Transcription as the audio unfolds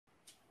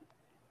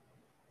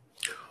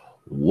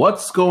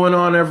What's going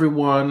on,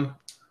 everyone?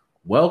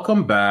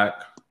 Welcome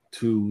back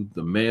to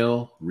the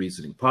Male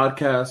Reasoning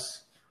Podcast.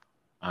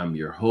 I'm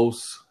your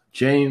host,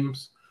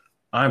 James.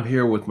 I'm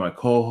here with my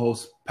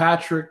co-host,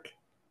 Patrick.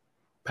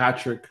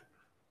 Patrick,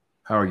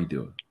 how are you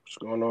doing? What's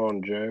going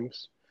on,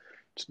 James?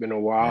 It's been a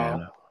Man,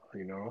 while,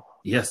 you know.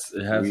 yes,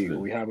 it has been.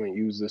 We haven't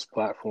used this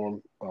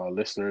platform,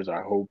 listeners.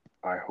 I hope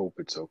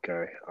it's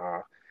okay.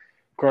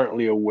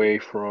 Currently away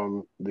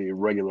from the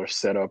regular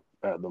setup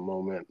at the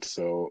moment,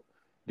 so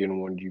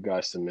didn't want you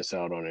guys to miss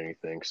out on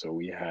anything. So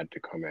we had to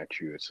come at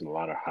you. It's a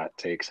lot of hot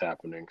takes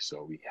happening,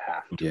 so we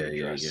have to Yeah.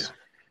 address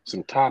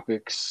some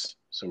topics,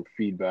 some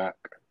feedback,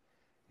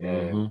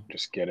 and hmm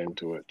just get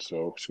into it.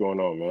 So what's going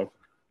on, man?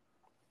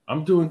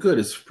 I'm doing good.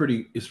 It's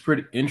pretty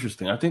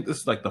interesting. I think this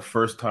is like the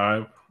first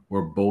time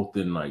we're both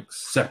in like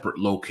separate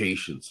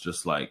locations,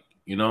 just like,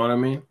 you know what I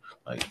mean?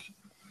 Like,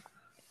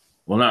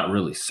 well, not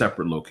really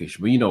separate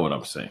location, but you know what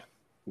I'm saying.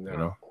 You No,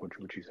 know, what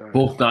you saying?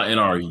 both not in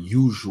our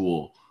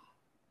usual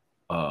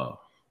uh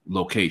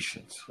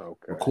locations,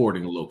 Okay,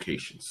 recording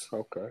locations.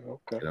 okay.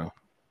 You know,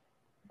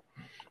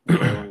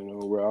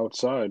 Well, we're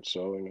outside,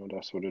 so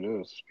that's what it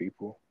is.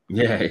 People,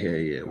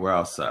 yeah. We're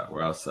outside.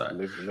 We're outside.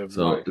 live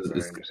So life, man.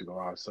 Just go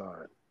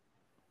outside.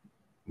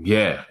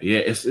 yeah.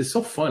 It's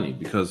so funny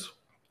because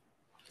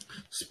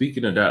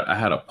speaking of that, I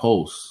had a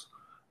post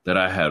that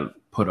I had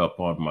put up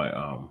on my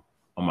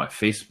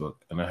Facebook,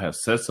 and I had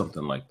said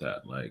something like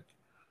that, like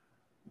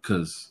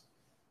because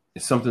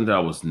it's something that I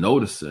was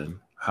noticing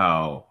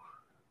how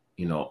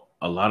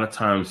a lot of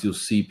times you'll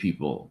see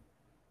people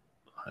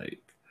like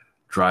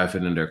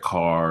driving in their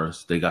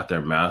cars. They got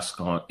their mask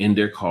on in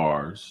their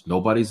cars.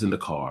 Nobody's in the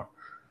car.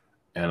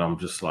 And I'm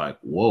just like,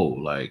 whoa,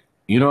 like,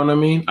 you know what I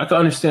mean? I can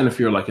understand if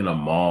you're like in a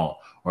mall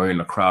or in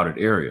a crowded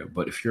area,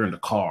 but if you're in the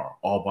car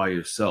all by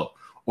yourself,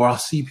 or I'll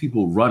see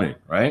people running,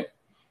 right?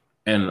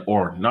 And,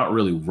 or not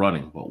really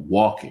running, but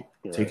walking,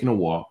 Right. taking a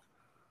walk.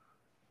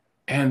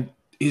 And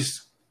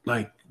it's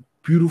like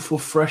beautiful,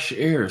 fresh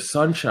air,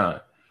 sunshine.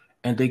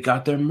 And they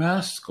got their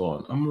mask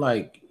on. I'm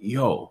like,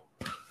 yo,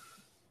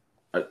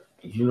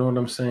 you know what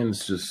I'm saying?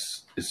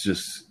 It's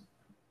just,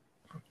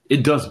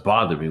 it does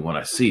bother me when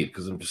I see it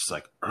because I'm just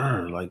like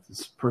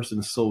this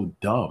person's so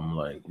dumb.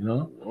 Like,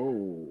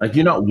 Whoa, like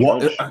you're not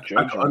what I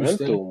don't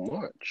understand. judgmental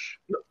much.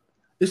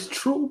 It's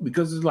true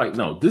because it's like,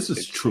 no, this is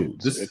It's true.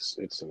 it's This it's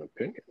it's an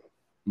opinion.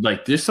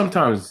 like this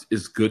sometimes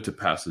it's good to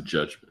pass a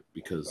judgment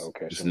because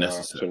Okay, it's so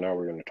necessary. now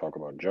we're going to talk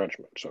about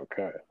judgments.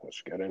 Okay,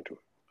 let's get into it.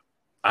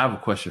 I have a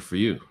question for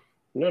you.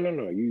 No.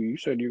 You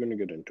said you're going to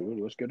get into it.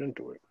 Let's get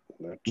into it.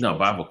 No, but I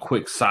That's have a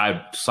quick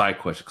side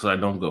question because I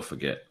don't go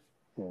forget.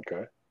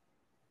 okay.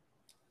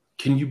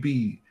 Can you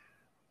be?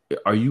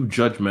 Are you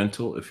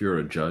judgmental if you're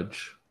a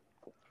judge?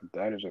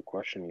 That is a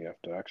question you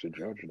have to ask a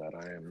judge that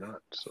I am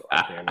not, so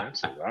I can't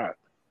answer that.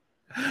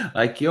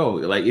 Like, yo,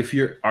 like if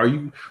you're are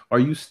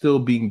you still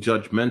being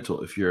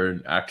judgmental if you're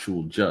an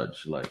actual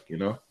judge? Like,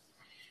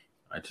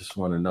 I just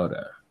want to know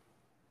that.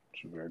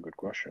 It's a very good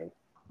question.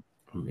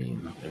 I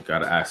mean, I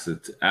gotta ask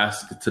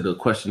it to the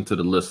question to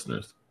the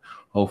listeners.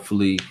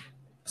 Hopefully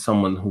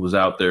someone who's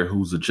out there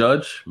who's a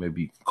judge,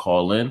 maybe you can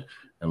call in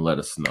and let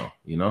us know,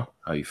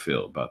 how you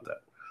feel about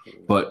that. You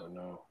never But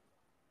know.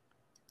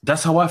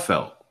 that's how I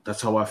felt.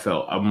 That's how I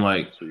felt. I'm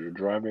like, So you're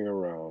driving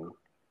around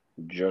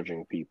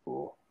judging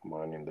people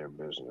minding their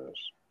business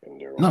in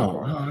their own no,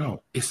 cars. no,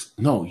 no. It's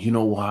no, you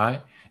know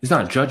why? It's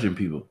not judging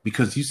people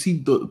because you see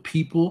the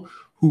people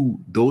who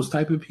those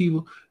type of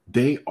people,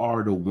 they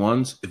are the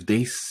ones if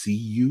they see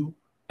you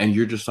and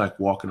you're just like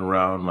walking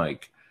around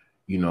like,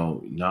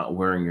 not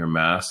wearing your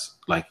mask,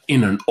 like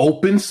in an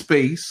open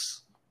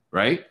space,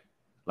 right?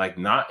 Like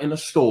not in a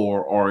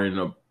store or in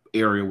a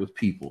area with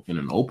people, in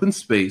an open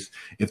space.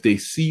 If they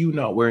see you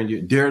not wearing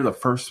your, they're the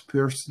first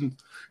person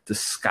to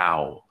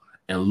scowl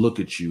and look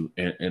at you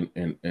and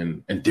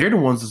they're the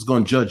ones that's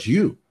going to judge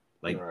you.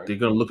 Like Right. they're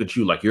going to look at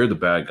you like you're the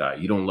bad guy.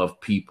 You don't love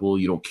people.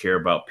 You don't care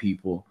about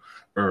people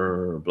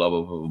or blah,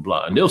 blah, blah, blah,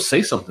 blah. And they'll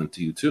say something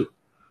to you too.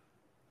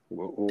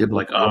 They'll be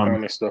like, What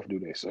kind of stuff do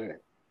they say?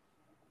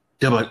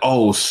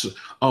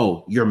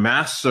 oh, your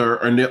master.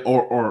 And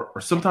or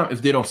sometimes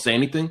if they don't say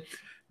anything,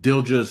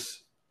 they'll just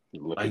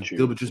Look at like,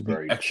 they'll you just be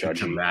very extra judgy.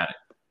 dramatic.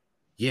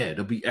 Yeah.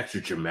 They'll be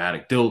extra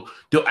dramatic. They'll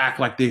act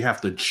like they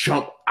have to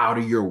jump out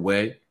of your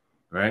way.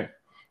 Right.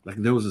 Like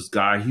there was this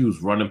guy, he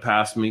was running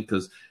past me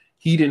because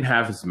he didn't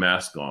have his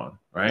mask on,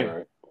 right?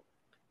 Right.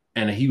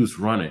 And he was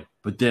running,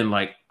 but then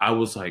I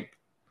wasn't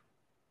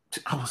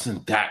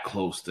that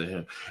close to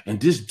him. And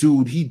this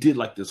dude, he did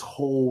like this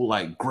whole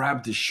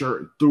grabbed his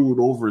shirt and threw it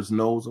over his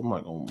nose. I'm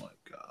like, oh my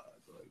god,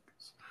 like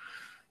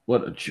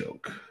what a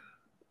joke.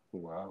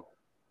 Wow.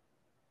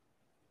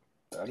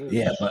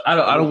 Yeah, but I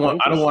don't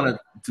want Interesting.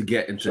 to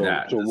get into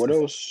that. So what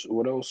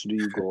else do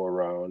you go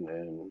around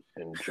and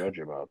judge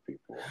about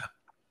people?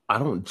 I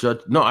don't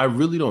judge. No, I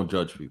really don't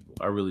judge people.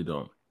 I really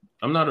don't.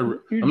 I'm not a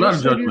You I'm not a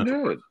just said you judgmental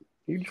did. person.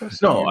 You just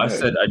said No, you I did.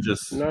 said I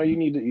just Now you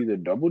need to either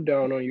double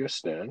down on your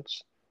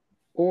stance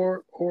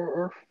or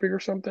figure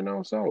something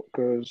else out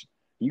because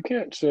you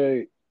can't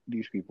say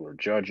these people are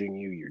judging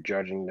you. You're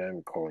judging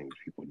them, calling these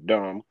people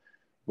dumb.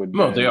 But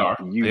No, they then are.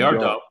 you They are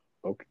dumb. don't.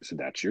 Okay, so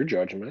that's your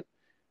judgment.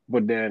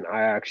 But then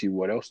I ask you,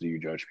 what else do you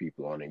judge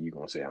people on? And you're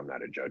gonna say I'm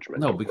not a No,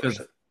 judgmental because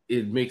person.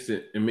 it makes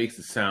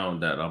it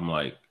sound that I'm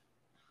like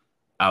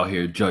out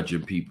here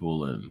judging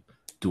people and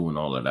doing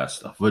all of that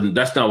stuff. But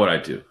that's not what I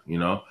do, you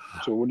know?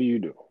 So what do you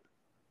do?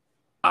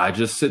 I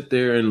just sit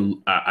there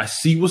and I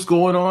see what's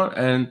going on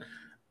and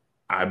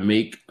I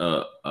make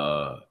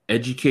a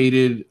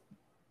educated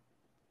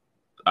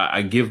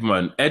I give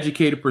my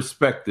educated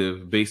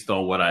perspective based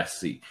on what I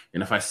see.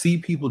 And if I see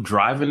people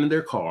driving in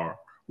their car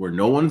where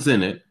no one's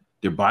in it,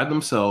 they're by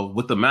themselves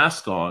with the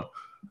mask on,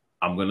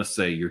 I'm going to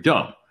say you're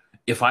dumb.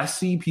 If I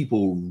see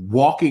people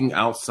walking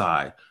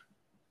outside,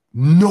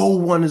 no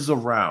one is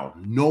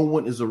around. No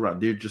one is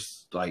around. They're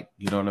just like,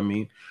 you know what I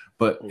mean?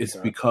 But it's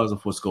Okay, because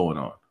of what's going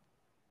on.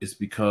 It's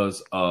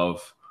because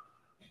of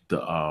the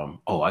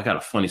I got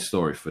a funny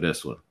story for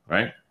this one,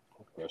 right?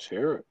 let's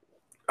hear it.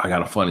 I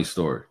got a funny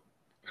story.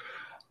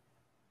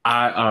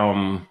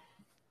 I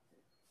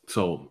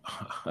so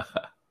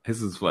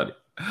this is funny.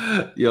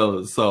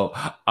 Yo, so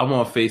I'm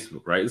on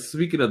Facebook, right?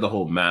 Speaking of the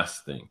whole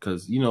mask thing,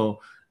 because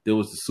there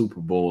was the Super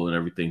Bowl and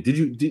everything.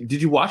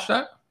 Did you watch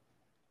that?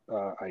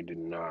 I did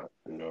not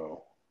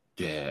know.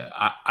 Yeah,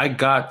 I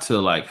got to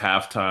like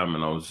halftime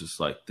and I was just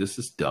like, this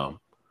is dumb,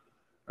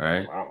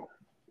 right? Wow.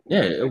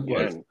 Yeah, it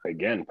was.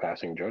 Again,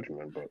 passing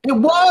judgment, but It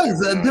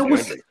was. you're not There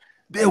was. judging. I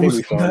There think we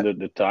was. found that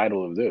the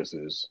title of this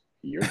is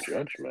 "You're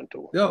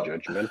Judgmental." Yo, yo.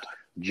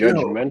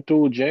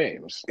 Judgmental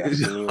James. That's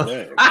the new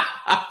name.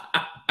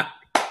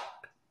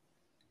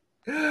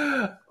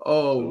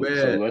 Oh So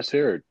man, let's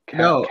hear it.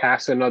 no,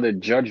 Cast another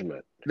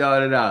judgment. no.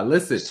 The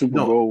Listen, Super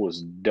no, Bowl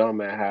was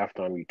dumb at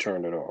halftime. You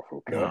turned it off.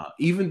 Okay. nah.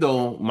 Even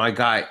though my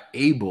guy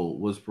Abel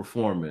was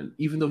performing,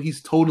 even though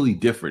he's totally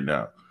different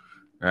now,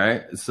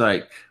 right? It's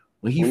like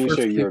when he When you say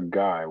first you're came. a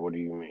guy, what do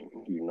you mean?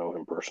 You know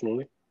him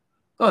personally?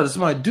 Oh, this is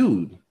my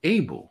dude,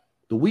 Abel,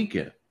 The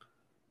Weekend.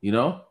 You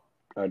know,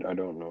 I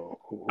don't know.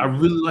 I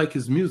really like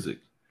his music.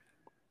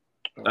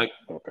 Like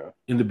Okay.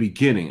 in the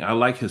beginning, I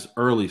like his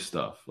early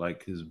stuff,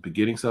 like his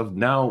beginning stuff.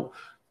 Now,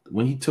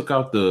 when he took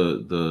out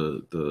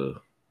the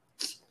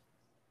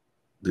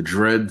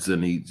dreads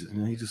and he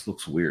just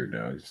looks weird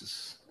now. He's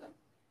just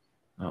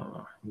I don't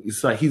know.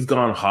 It's like he's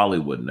gone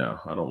Hollywood now.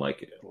 I don't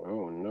like it.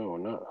 Oh no,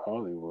 not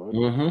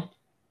Hollywood.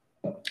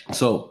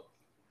 So,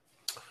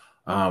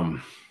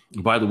 um,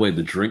 by the way,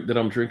 the drink that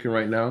I'm drinking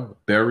right now: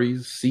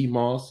 berries, sea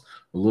moss,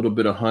 a little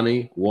bit of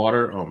honey,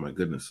 water. Oh my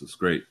goodness, it's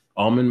great.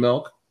 Almond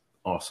milk,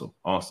 awesome.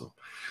 All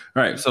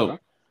right, so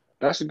Okay.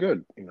 That's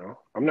good.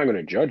 I'm not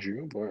gonna judge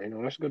you, but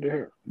that's good to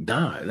hear.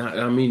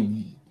 I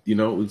mean,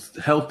 it's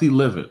healthy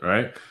living,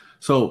 right?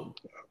 So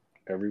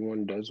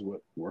Everyone does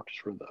what works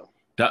for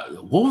them.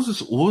 what was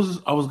this? What was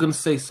this? I was gonna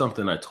say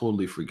something I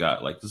totally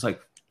forgot. Like there's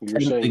like You're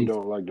 10 saying you things.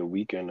 don't like the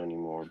Weekend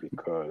anymore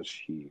because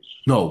he's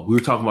No, we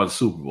were talking about the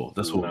Super Bowl.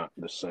 That's what. not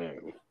the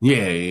same.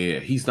 Yeah.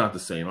 He's not the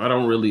same. I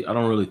don't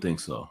really think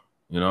so.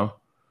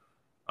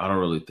 I don't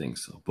really think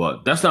so.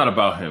 But that's not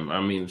about him.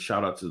 I mean,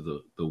 shout out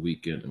to the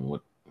Weekend and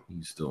what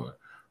he's doing.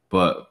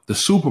 But the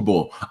Super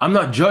Bowl, I'm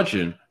not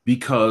judging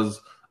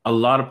because a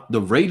lot of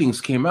the ratings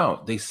came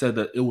out. They said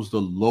that it was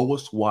the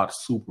lowest watched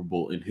Super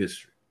Bowl in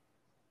history.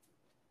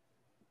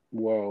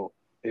 Well,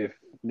 if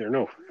there are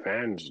no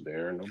fans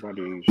there,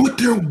 nobody's. But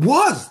there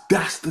was.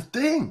 That's the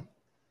thing.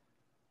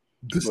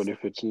 But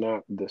if it's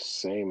not the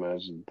same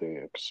as they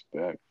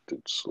expect,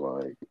 it's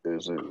like,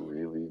 is it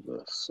really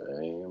the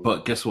same?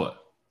 But guess what?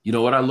 You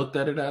know what I looked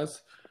at it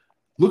as?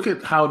 Look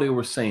at how they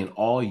were saying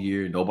all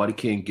year, nobody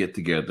can get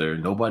together,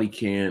 nobody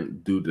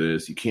can do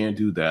this, you can't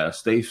do that,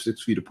 stay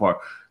 6 feet apart.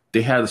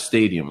 They had the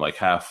stadium like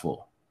half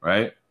full,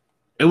 right?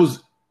 It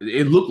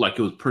looked like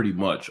it was pretty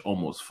much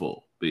almost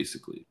full,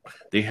 basically.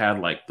 They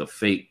had like the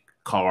fake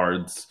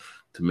cards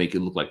to make it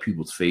look like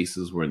people's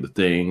faces were in the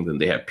thing. Then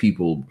they had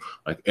people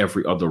like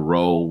every other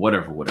row,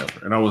 whatever.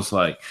 And I was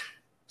like,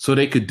 so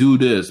they could do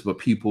this, but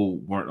people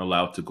weren't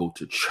allowed to go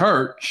to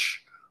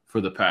church for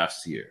the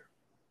past year.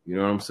 You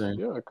know what I'm saying?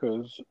 Yeah,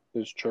 because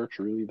is church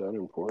really that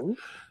important?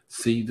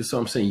 See, this is what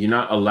I'm saying. You're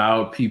not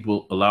allowing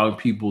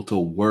people to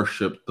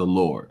worship the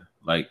Lord.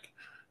 Like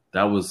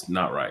that was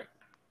not right.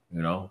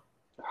 You know?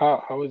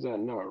 How is that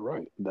not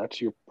right? That's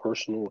your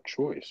personal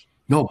choice.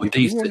 No, but If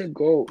they you want said. to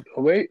go,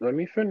 wait, let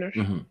me finish.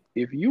 Mhm,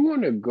 If you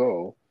want to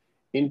go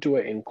into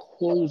an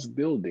enclosed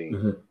building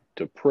mhm,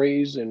 to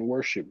praise and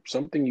worship,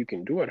 something you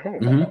can do at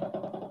home,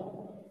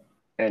 mhm.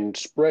 and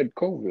spread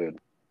COVID,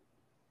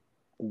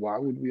 why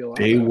would we allow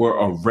They that?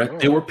 were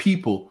They No. were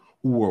people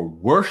who were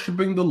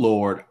worshiping the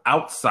Lord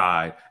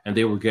outside, and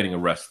they were getting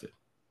arrested.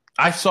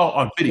 I saw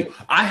on video.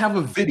 I have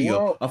a video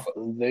Well, of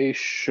they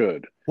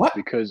should, what?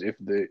 because if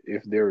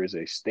there is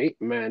a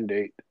state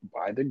mandate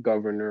by the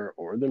governor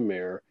or the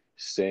mayor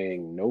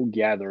saying no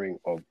gathering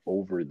of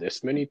over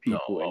this many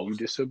people and No, you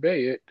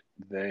disobey it,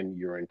 then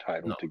you're no.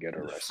 entitled to get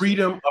arrested.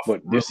 Freedom of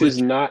But this is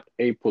religion. not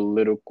a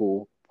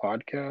political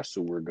podcast,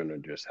 so we're gonna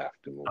just have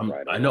to move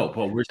right I know, along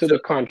but we're to still the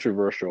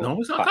controversial no,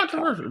 it's not hot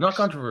controversial. Not topics.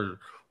 controversial.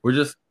 We're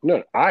just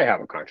No, I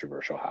have a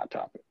controversial hot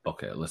topic.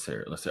 okay. Let's hear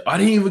it. Let's hear it. I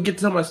didn't even get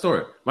to tell my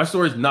story. My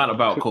story is not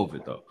about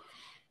COVID though.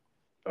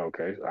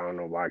 Okay, I don't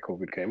know why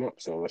COVID came up,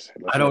 so let's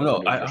I don't hear it. know.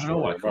 What is I your don't know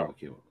why story about? COVID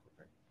came up.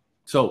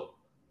 So,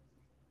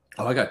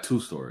 I got two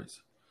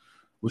stories.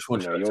 Which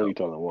one should No, I you're tell? only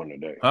telling one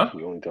today. Huh?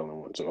 You're only telling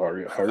one. So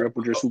hurry up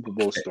with your Super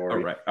Bowl Okay. All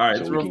story, right. All right.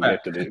 so It's we real can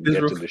fast. It's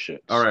get real. to the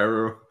All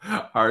shits.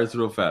 right. All right. It's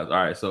real fast.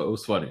 All right. So it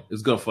was funny.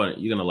 It's gonna funny.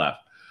 You're gonna laugh.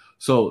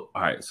 So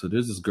all right. So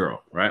there's this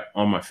girl right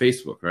on my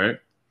Facebook. Right.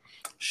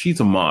 She's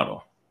a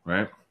model.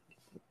 Right.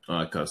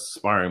 Like a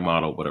aspiring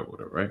model,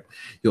 whatever. Right.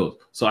 Yo.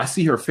 So I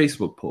see her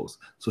Facebook post.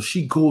 So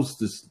she goes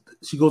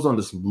on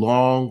this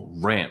long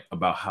rant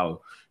about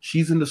how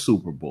she's in the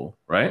Super Bowl.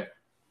 Right.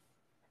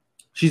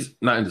 She's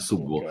not in the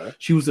Super Bowl. Okay.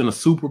 She was in a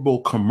Super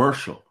Bowl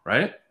commercial.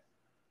 Right.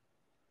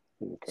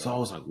 Okay. So I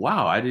was like,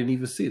 wow, I didn't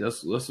even see.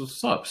 That's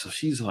what's up. So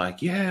she's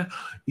like, yeah,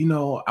 you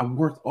know, I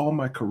worked all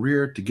my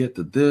career to get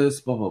to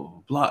this, blah, blah,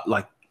 blah, blah.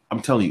 Like,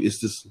 I'm telling you,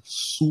 it's this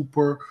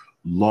super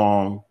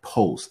long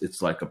post.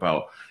 It's like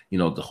about, you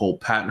know, the whole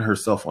patting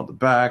herself on the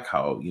back,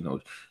 how,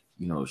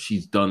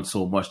 she's done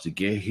so much to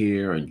get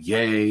here and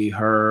yay,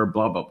 her,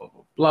 blah, blah, blah,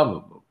 blah, blah, blah,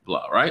 blah,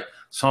 blah, right?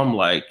 So I'm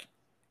like,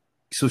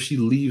 so she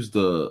leaves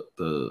the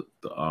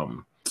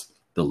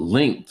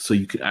link so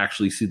you can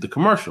actually see the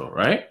commercial,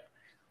 right?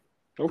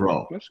 Okay,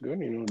 Bro, that's good.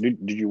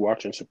 Did you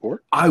watch and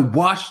support? I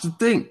watched the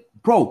thing,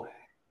 bro.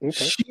 Okay,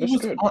 She that's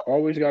was good. on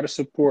Always got to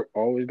support.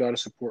 Always got to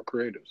support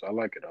creatives. I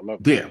like it. I love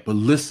it. there, but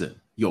listen,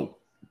 yo,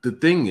 the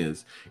thing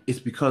is, it's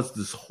because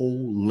this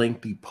whole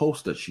lengthy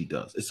post that she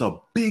does. It's a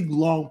big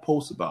long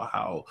post about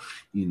how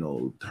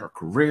her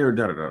career.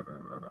 Da da da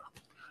da da.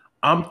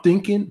 I'm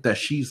thinking that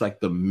she's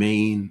like the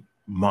main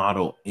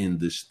model in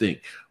this thing,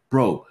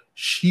 bro.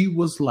 She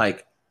was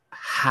like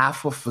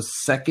half of a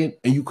second,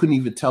 and you couldn't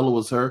even tell it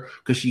was her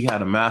because she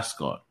had a mask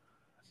on.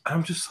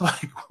 I'm just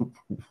like,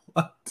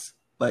 what?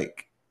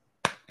 Like,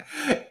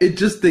 it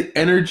just the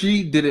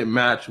energy didn't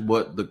match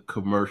what the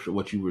commercial,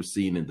 what you were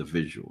seeing in the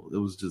visual. It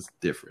was just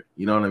different.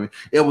 You know what I mean?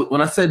 It was,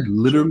 when I said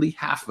literally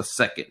half a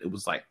second, it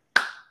was like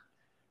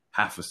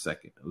half a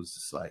second. It was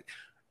just like,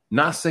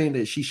 not saying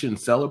that she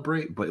shouldn't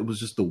celebrate, but it was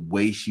just the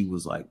way she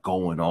was like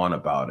going on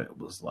about it. It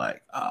was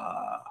like,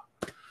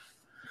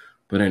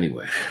 But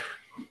anyway,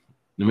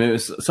 I mean,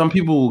 some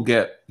people will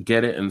get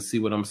it and see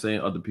what I'm saying.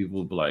 Other people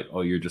will be like,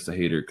 "Oh, you're just a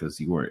hater because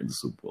you weren't in the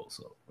Super Bowl."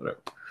 So whatever.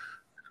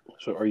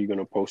 So, are you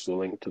gonna post a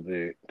link to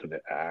the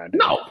ad and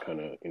No,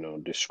 kind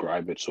of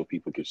describe it so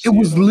people could it see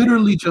was it on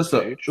literally your just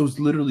page? it was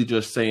literally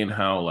just saying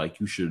how like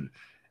you should.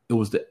 It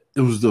was the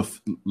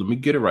let me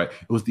get it right.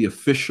 It was the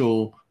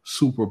official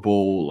Super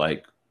Bowl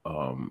like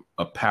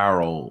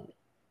apparel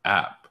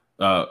app,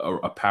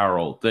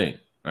 apparel thing,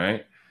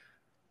 right?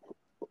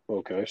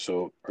 Okay,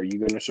 so are you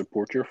gonna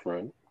support your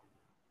friend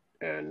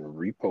and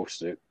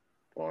repost it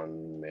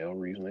on Male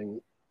Reasoning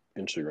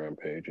Instagram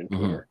page and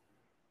Mm-hmm. Twitter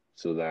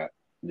so that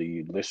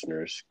the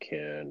listeners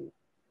can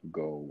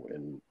go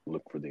and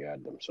look for the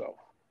ad themselves?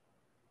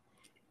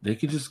 They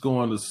could just go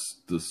on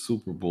the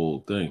Super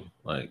Bowl thing.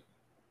 Like,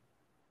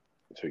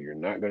 So you're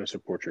not going to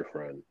support your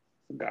friend.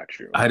 Got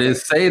you. I Okay. didn't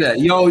say that.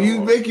 Yo,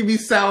 you making me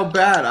sound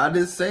bad. I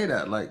didn't say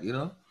that. Like,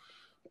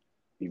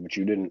 But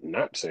you didn't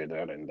not say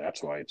that, and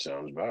that's why it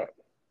sounds bad.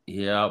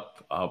 Yeah,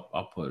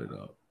 I'll put it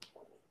up.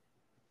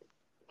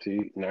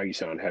 See, now you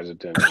sound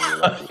hesitant and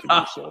reluctant to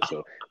do so.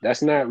 So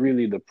that's not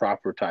really the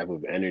proper type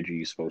of energy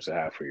you're supposed to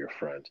have for your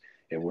friends.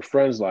 And with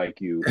friends like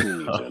you,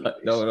 who needs enemies?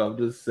 No, I'm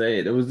just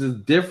saying. It was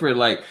just different.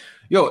 Like,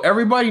 yo,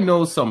 everybody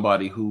knows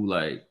somebody who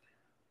like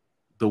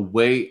the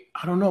way,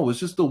 I don't know, it's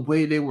just the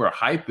way they were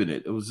hyping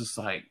it. It was just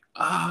like,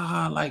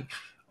 like,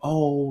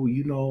 oh,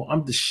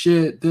 I'm the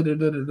shit. Da, da,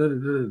 da, da, da,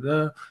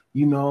 da, da.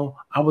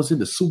 I was in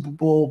the Super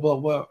Bowl, blah,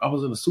 blah. I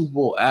was in the Super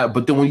Bowl ad.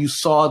 But then when you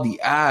saw the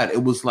ad,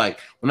 it was like,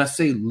 when I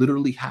say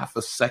literally half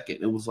a second,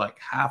 it was like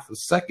half a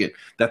second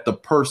that the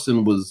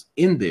person was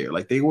in there.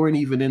 Like they weren't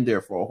even in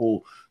there for a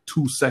whole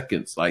 2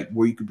 seconds, like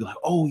where you could be like,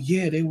 oh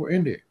yeah, they were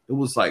in there. It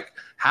was like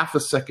half a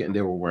second and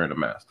they were wearing a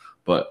mask.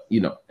 But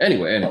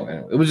anyway,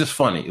 it was just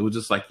funny. It was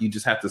just like you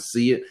just had to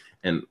see it,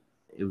 and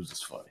it was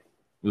just funny.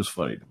 It was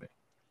funny to me.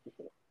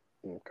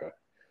 Okay.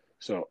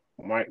 So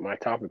my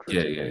topic for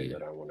today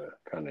that I want to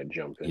kind of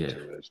jump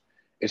into is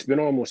it's been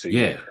almost a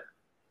year.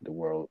 The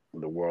world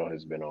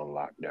has been on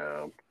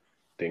lockdown.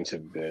 Things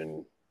have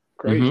been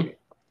crazy.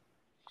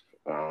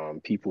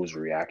 People's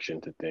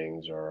reaction to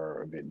things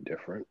are a bit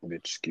different, a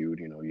bit skewed.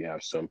 You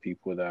have some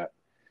people that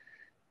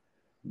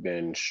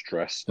been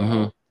stressed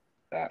out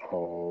at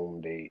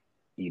home. They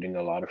eating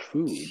a lot of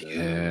food.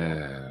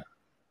 Yeah.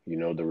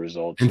 The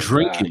results and of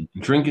drinking,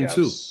 that, drinking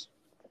too.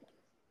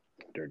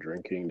 They're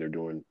drinking. They're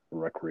doing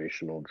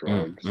recreational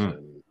drugs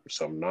and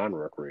some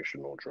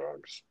non-recreational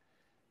drugs.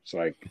 It's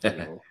like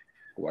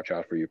watch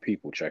out for your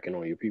people. Check in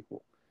on your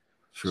people.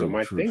 So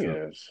my thing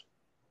is,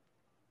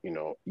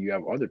 you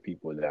have other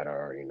people that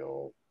are,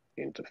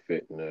 into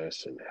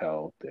fitness and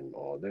health and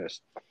all this.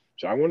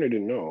 So I wanted to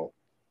know,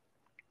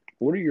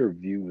 what are your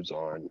views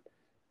on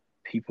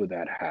people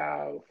that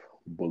have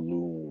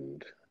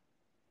ballooned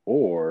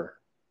or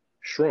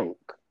shrunk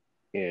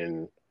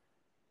in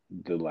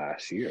the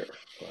last year?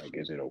 Like,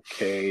 is it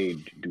okay?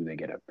 Do they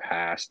get a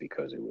pass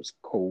because it was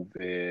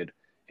COVID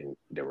and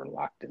they were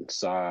locked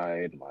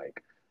inside?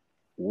 Like,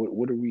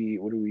 what are we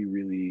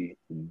really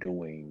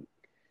doing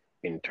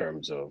in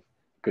terms of,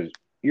 because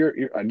you're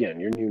again,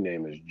 your new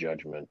name is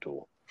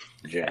Judgmental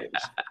James.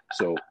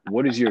 So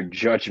what is your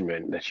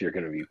judgment that you're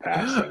going to be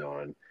passing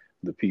on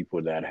the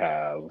people that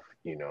have,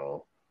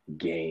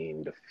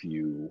 gained a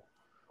few,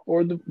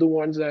 or the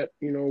ones that,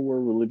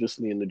 were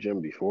religiously in the gym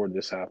before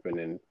this happened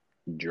and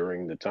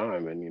during the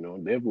time,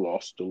 and they've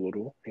lost a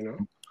little, like,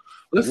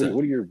 Listen,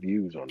 what are your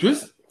views on that?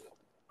 just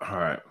all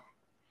right.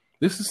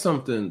 This is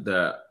something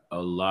that a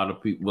lot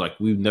of people like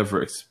we've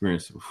never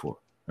experienced before,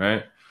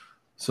 right?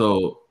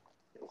 So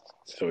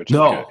So it's okay.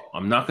 no,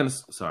 I'm not gonna.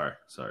 Sorry.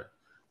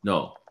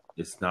 No,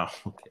 it's not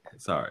okay.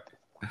 Sorry.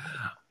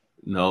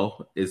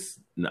 No, it's.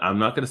 I'm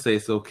not gonna say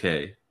it's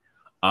okay.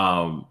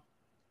 Um,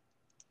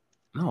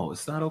 no,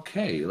 it's not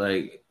okay.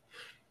 Like,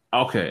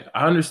 okay,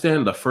 I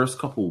understand the first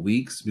couple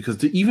weeks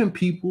because even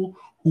people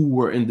who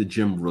were in the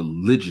gym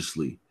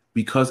religiously,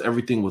 because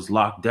everything was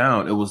locked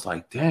down, it was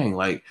like, dang,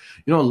 like,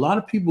 a lot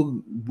of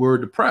people were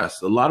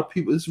depressed. A lot of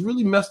people, it's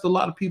really messed a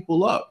lot of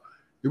people up.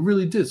 It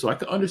really did. So I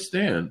can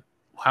understand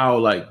how,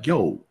 like,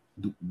 yo,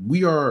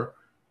 we are,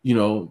 you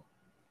know,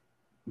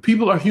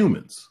 people are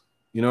humans.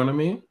 You know what I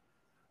mean?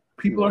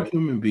 People are Right.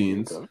 human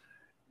beings. Okay.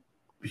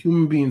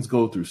 Human beings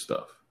go through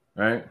stuff,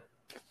 right?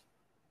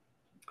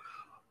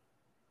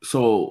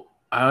 So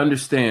I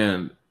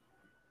understand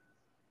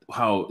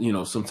how,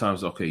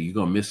 sometimes, okay, you're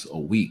going to miss a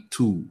week,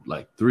 two,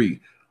 like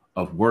three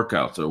of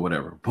workouts or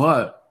whatever.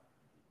 But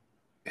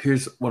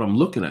here's what I'm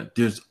looking at.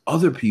 There's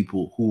other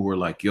people who were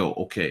like, yo,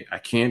 okay, I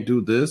can't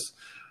do this.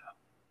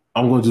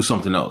 I'm going to do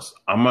something else.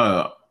 I'm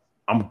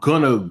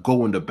going to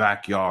go in the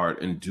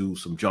backyard and do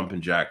some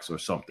jumping jacks or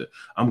something.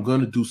 I'm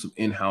going to do some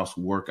in-house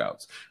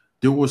workouts.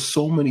 There were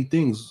so many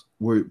things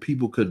where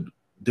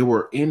there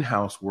were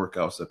in-house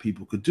workouts that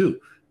people could do.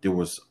 There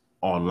was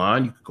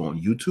online, you could go on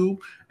YouTube,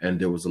 and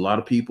there was a lot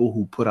of people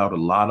who put out a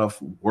lot of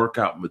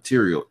workout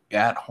material,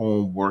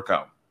 at-home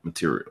workout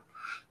material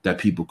that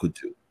people could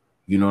do.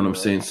 You know what I'm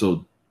saying?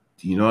 So,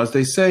 as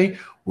they say,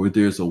 where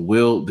there's a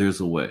will, there's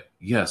a way.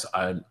 Yes,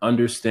 I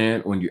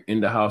understand when you're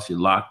in the house, you're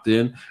locked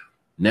in.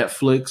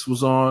 Netflix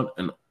was on,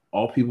 and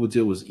all people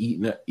did was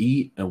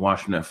eat and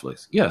watch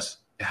Netflix. Yes,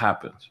 it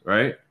happens,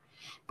 right?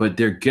 But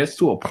there gets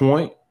to a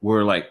point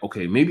where, like,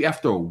 okay, maybe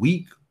after a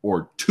week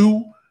or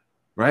two,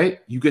 right,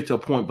 you get to a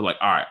point, but like,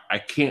 all right, I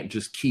can't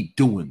just keep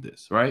doing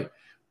this, right?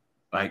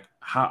 Like,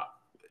 how,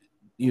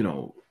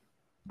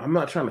 I'm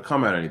not trying to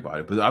come at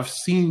anybody, but I've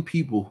seen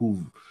people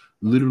who've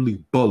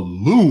literally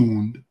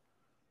ballooned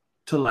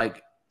to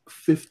like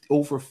 50,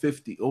 over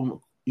 50,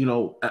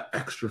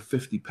 extra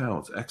 50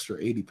 pounds, extra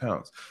 80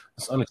 pounds.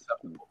 It's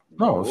unacceptable.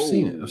 No, I've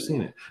seen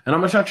it. And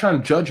I'm not trying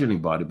to judge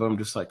anybody, but I'm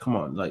just like, come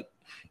on, like,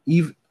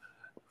 even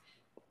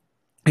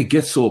it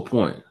gets to a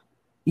point.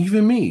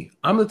 Even me,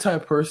 I'm the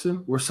type of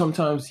person where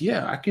sometimes,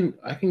 yeah, I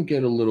can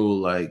get a little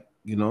like,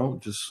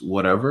 just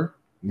whatever,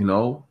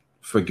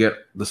 forget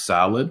the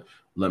salad.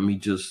 Let me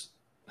just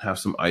have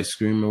some ice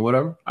cream or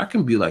whatever. I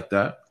can be like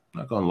that. I'm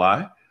not gonna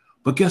lie.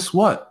 But guess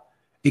what?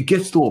 It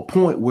gets to a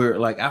point where,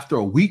 like, after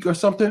a week or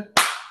something,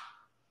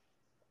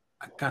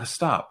 I gotta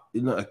stop.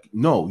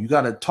 No, you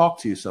gotta talk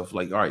to yourself.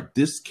 Like, all right,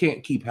 this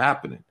can't keep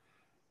happening.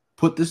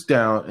 Put this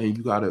down, and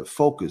you gotta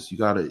focus. You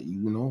gotta,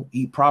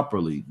 eat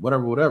properly.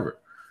 Whatever.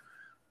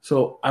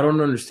 So I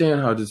don't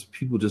understand how just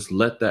people just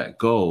let that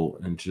go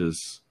and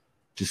just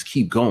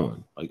keep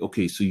going. Like,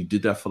 okay, so you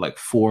did that for like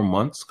 4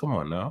 months. Come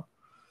on now.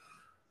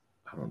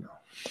 I don't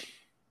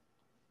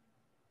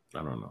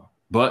know.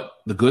 But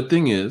the good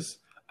thing is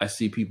I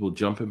see people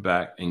jumping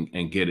back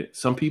and get it.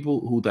 Some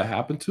people who that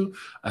happened to,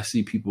 I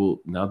see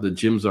people now the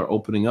gyms are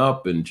opening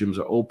up and gyms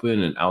are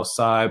open and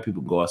outside,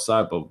 people go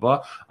outside, blah, blah,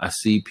 blah. I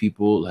see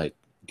people like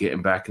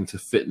getting back into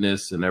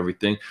fitness and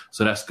everything.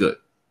 So that's good.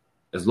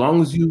 As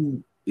long as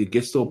it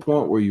gets to a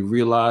point where you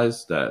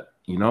realize that,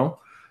 you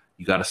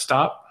got to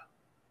stop.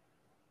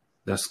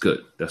 That's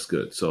good.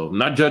 So I'm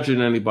not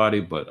judging anybody,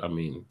 but I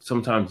mean,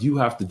 sometimes you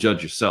have to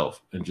judge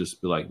yourself and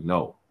just be like,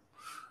 no,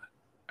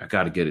 I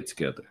got to get it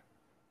together.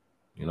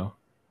 I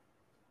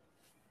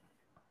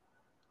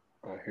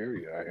hear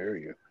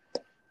you.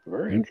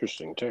 Very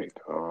interesting take.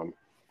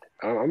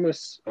 I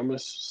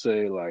must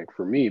say, like,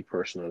 for me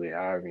personally,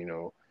 I've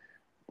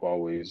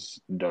always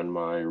done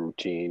my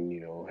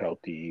routine,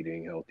 healthy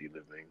eating, healthy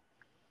living.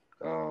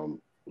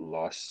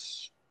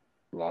 Lost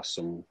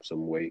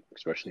some weight,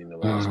 especially in the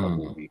last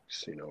couple of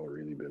weeks.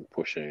 Really been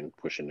pushing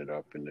it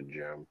up in the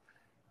gym,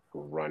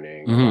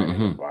 running,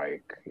 riding a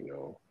bike,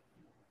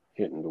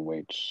 hitting the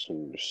weights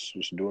and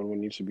just doing what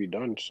needs to be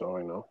done.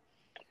 So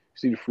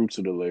see the fruits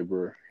of the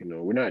labor.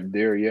 We're not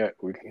there yet.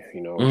 We're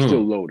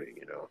still loading.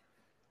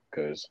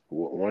 Because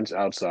once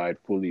outside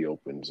fully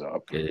opens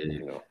up,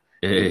 we'll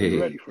be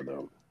ready for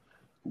them.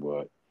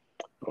 But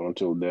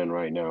Until then,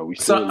 right now, we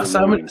still in the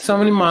mornings, So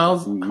many man.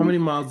 miles? How many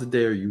miles a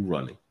day are you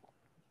running?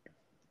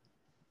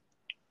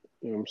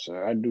 You know what I'm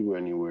saying? I do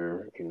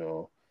anywhere,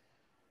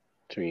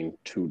 between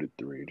 2 to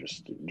 3.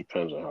 Just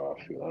depends on how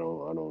I feel.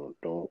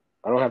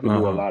 I don't have to do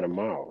a Uh-huh. lot of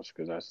miles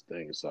because that's the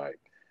thing. It's like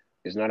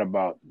it's not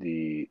about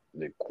the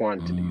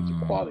quantity, it's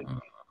the quality.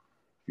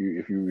 Mm.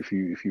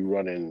 If you're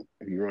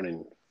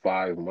running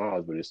 5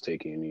 miles, but it's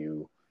taking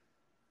you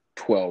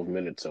 12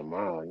 minutes a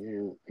mile,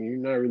 you're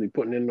not really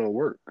putting in no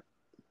work.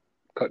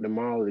 Cut the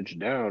mileage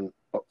down,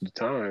 up the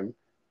time.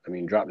 I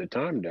mean, drop the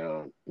time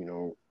down.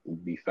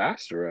 Be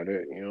faster at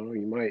it.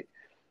 You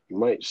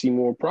might see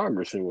more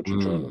progress in what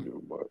you're trying to Mm.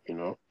 do. But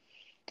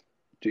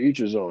to each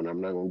his own.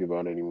 I'm not gonna give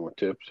out any more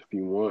tips. If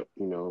you want,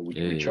 we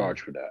Yeah.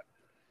 charge for that.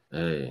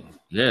 Hey.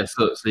 Yeah.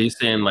 So you're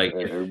saying like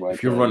Everybody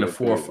if you're trying to running get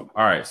four, paid.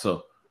 all right.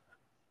 So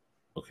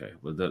okay,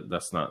 but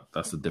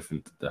that's a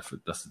different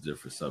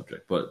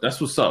subject. But that's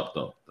what's up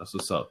though. That's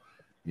what's up.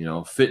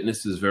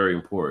 Fitness is very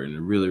important.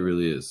 It really,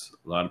 really is.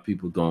 A lot of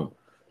people don't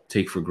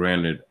take for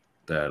granted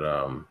that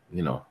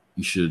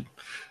you should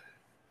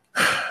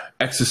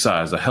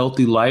exercise. A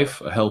healthy life,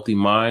 a healthy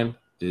mind.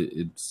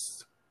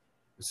 It's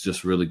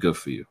just really good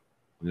for you.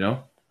 You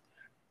know.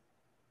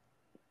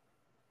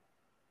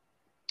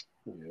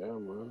 Yeah,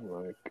 man.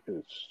 Like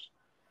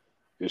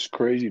it's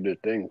crazy to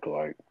think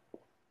like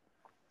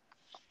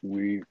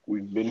we've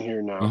been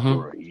here now Mm-hmm.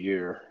 for a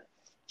year,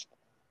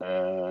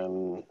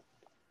 and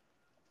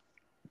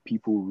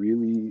people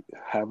really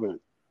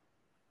haven't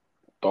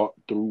thought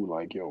through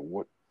like, yo,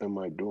 what am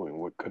I doing?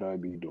 What could I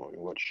be doing?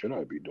 What should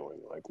I be doing?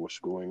 Like, what's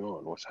going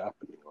on? What's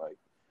happening? Like,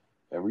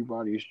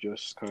 everybody's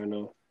just kind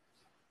of,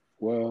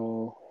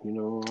 well,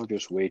 I'll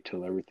just wait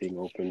till everything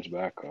opens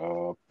back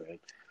up. And,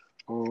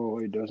 oh,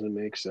 it doesn't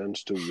make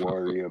sense to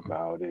worry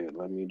about it.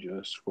 Let me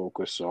just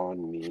focus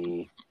on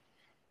me.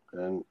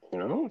 And,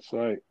 it's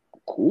like,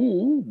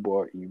 cool,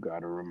 but you got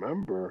to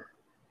remember,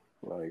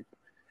 like,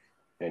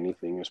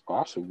 anything is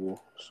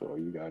possible. So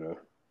you gotta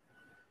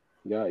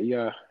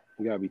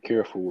be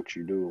careful what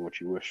you do and what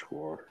you wish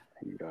for.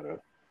 You gotta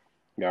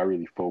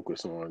really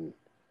focus on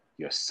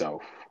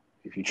yourself.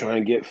 If you're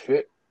trying to get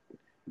fit,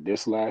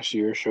 this last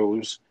year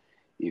shows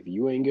if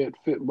you ain't get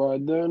fit by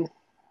then,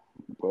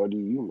 buddy,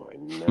 you might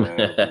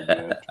never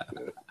get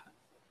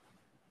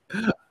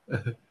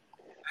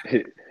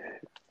fit.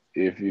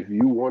 If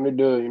you wanted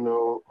to,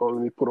 oh,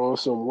 let me put on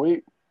some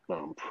weight,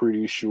 I'm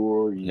pretty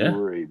sure you Yeah.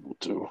 were able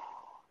to.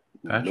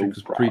 Patrick No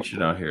is preaching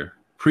problem. out here.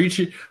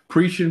 Preaching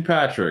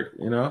Patrick,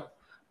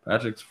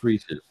 Patrick's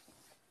preaching.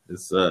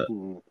 It's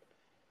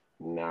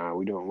Nah,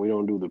 we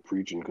don't do the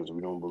preaching because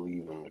we don't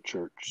believe in the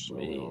church, so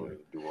we don't man. really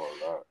do all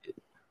that.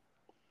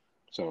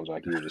 Sounds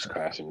like you were just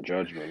passing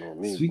judgment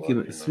on me,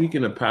 but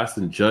Speaking of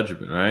passing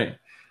judgment, right?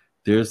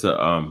 There's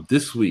a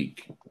this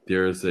week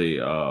there's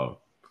a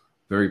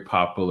very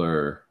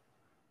popular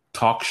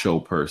talk show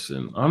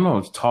person. I don't know,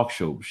 it's talk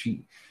show. But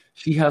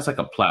she has like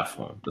a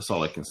platform. That's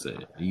all I can say.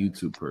 A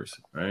YouTube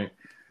person, right?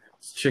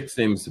 This chick's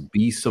name is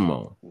B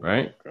Simone,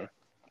 right? okay,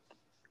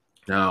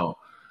 Now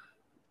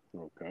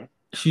okay,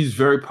 she's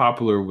very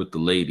popular with the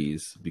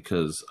ladies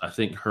because I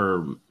think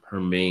her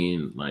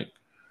main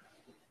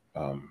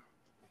um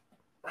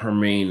her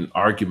main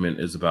argument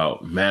is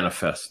about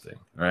manifesting,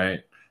 right?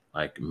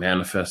 Like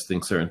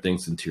manifesting certain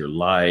things into your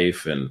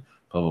life and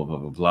blah blah blah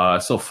blah blah.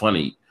 It's so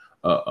funny.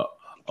 Uh,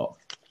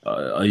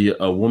 uh,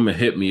 a woman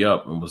hit me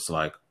up and was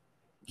like,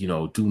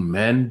 do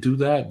men do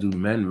that? Do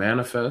men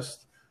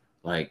manifest?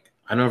 Like,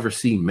 I never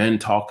see men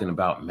talking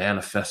about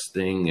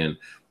manifesting and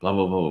blah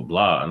blah blah blah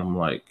blah. And I'm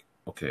like,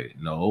 okay,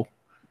 no,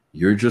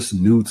 you're just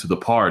new to the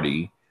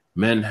party.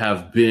 Men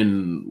have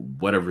been,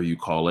 whatever you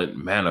call it,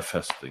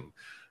 manifesting.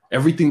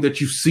 Everything that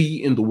you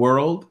see in the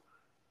world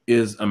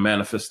is a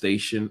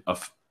manifestation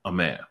of a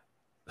man.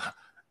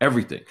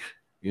 Everything.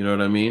 You know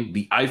what I mean?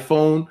 The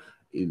iPhone,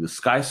 the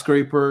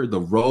skyscraper, the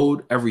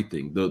road,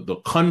 everything. The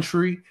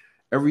country,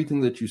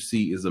 everything that you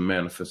see is a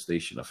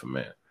manifestation of a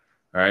man.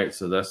 All right.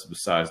 So that's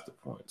besides the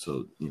point.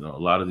 So, a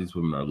lot of these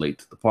women are late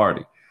to the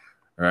party.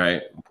 All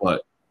right.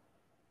 But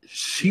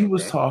she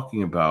was okay.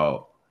 talking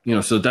about,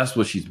 so that's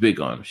what she's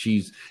big on.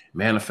 She's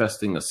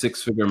manifesting a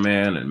six-figure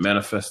man and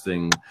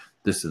manifesting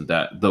this and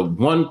that. The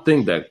one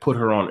thing that put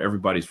her on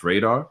everybody's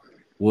radar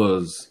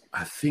was,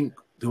 I think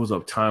there was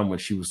a time when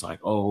she was like,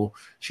 oh,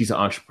 she's an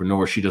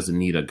entrepreneur. She doesn't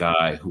need a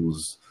guy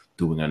who's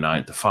doing a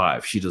 9 to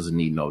 5. She doesn't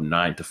need no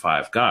 9 to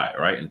 5 guy.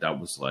 Right. And that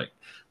was like,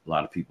 a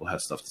lot of people had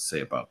stuff to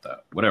say about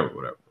that.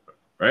 Whatever.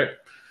 Right.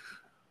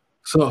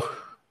 So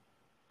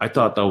I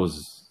thought that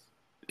was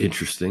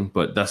interesting,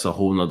 but that's a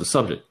whole nother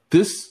subject.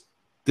 This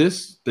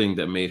thing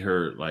that made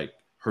her like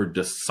her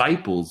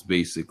disciples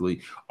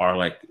basically are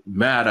like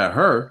mad at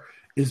her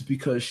is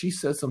because she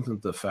said something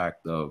to the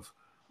fact of,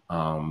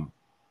 and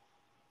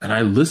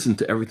I listened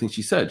to everything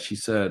she said. She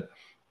said,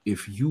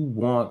 if you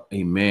want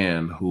a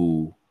man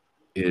who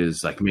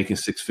is like making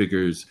six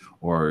figures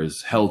or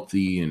is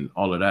healthy and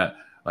all of that,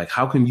 like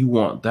how can you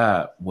want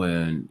that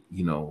when,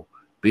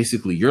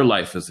 basically your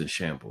life is in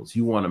shambles?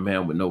 You want a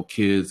man with no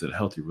kids and a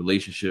healthy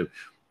relationship,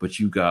 but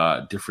you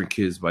got different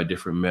kids by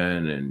different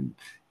men, and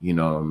you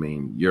know, I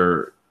mean,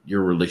 your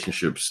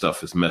relationship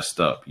stuff is messed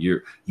up.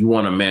 You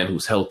want a man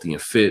who's healthy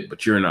and fit,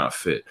 but you're not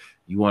fit.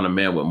 You want a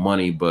man with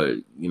money, but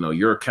you know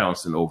your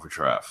account's in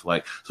overdraft.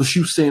 Like, so she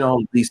was saying all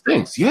of these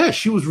things. Yeah,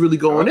 she was really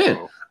going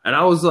in, and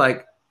I was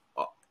like,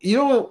 you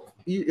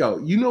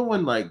know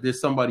when like there's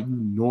somebody you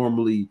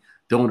normally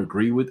don't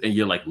agree with, and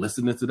you're like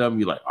listening to them,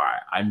 you're like, all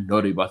right, I know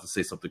they're about to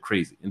say something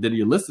crazy, and then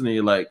you're listening,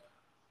 you're like,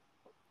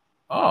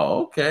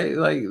 oh, okay,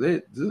 like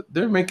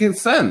they're making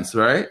sense,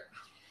 right?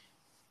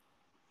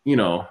 You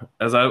know,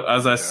 as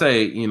I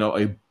say, you know,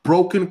 a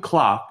broken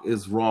clock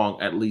is wrong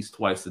at least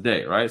twice a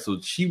day, right? So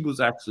she was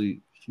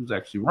actually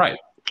right.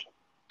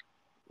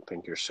 I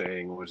think your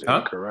saying was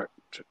incorrect,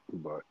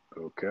 but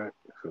okay.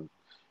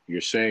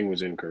 Your saying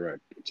was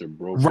incorrect. It's a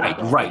broken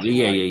clock. Right.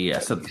 Yeah.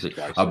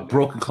 A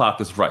broken clock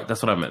is right.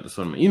 That's what I meant.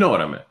 You know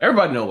what I meant.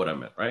 Everybody know what I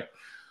meant, right?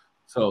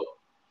 So.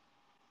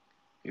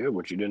 Yeah,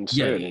 but you didn't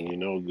say it, and you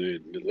know the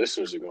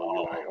listeners are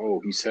going to be like, "Oh,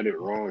 he said it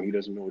wrong. He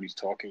doesn't know what he's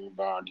talking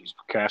about. He's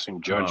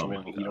casting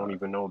judgment. He don't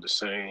even know the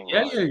saying."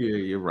 Yeah,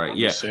 you're right.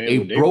 Yeah, a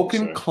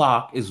broken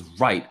clock is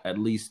right at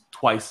least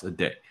twice a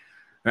day,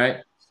 right?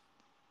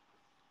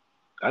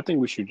 I think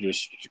we should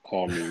just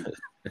call me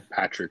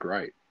Patrick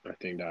Wright. I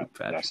think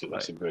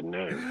that's a good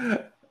name.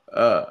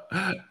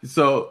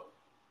 So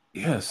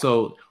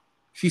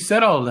she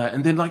said all that,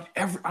 and then like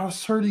I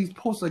heard these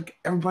posts, like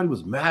everybody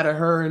was mad at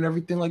her and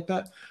everything like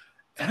that.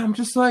 And I'm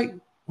just like,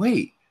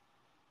 wait,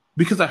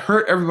 because I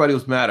heard everybody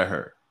was mad at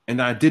her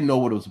and I didn't know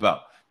what it was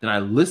about. Then I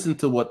listened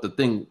to what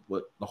the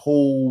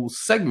whole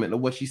segment of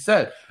what she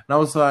said. And I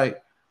was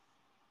like,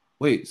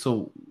 wait,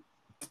 so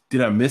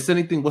did I miss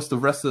anything? What's the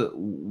rest of,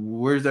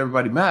 where's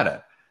everybody mad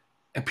at?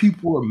 And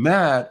people were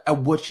mad at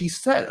what she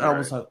said. And I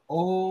was like,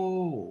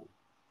 oh,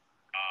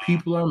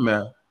 people are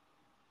mad.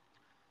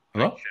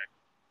 Hello?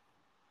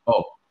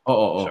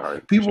 Oh.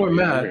 Sorry. People are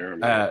mad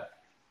at,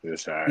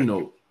 you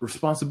know,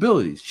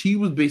 responsibilities. She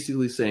was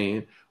basically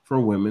saying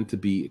for women to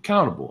be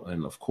accountable.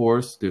 And of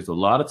course, there's a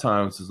lot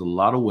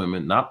of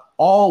women, not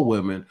all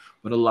women,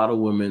 but a lot of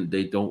women,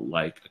 they don't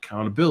like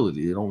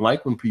accountability. They don't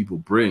like when people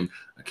bring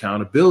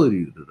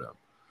accountability to them.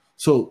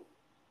 So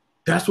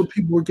that's what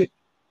people were getting.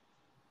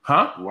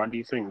 Huh? Why do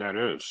you think that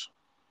is?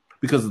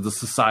 Because of the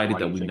society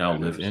that we now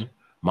live in,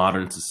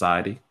 modern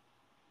society.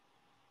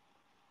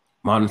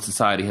 Modern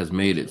society has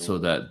made it so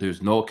that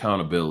there's no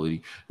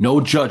accountability,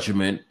 no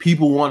judgment.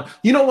 People want,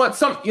 you know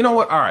what?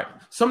 All right.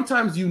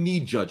 Sometimes you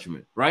need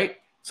judgment, right?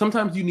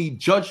 Sometimes you need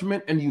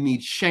judgment and you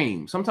need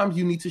shame. Sometimes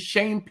you need to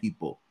shame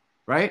people,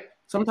 right?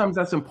 Sometimes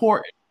that's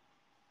important.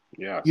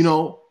 Yeah. You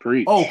know,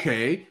 preach.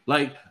 Okay.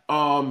 Like,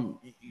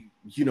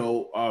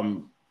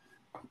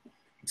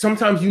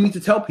 sometimes you need to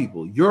tell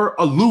people you're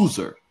a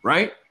loser,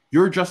 right?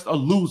 You're just a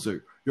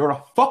loser. You're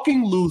a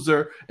fucking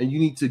loser and you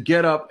need to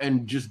get up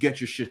and just get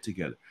your shit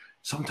together.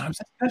 Sometimes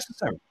that's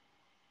necessary.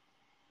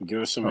 Give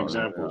us some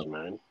examples,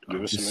 man.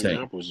 Give us some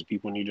examples that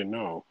people need to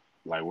know.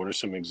 Like, what are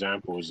some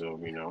examples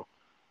of, you know,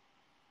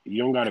 you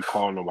don't got to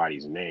call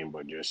nobody's name,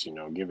 but just, you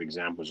know, give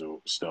examples of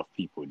stuff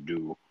people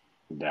do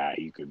that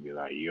you could be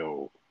like,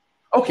 yo.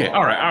 Okay,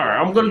 all right.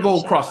 I'm going to go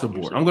across the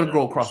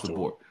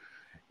board.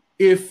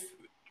 If,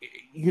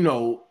 you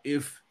know,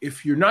 if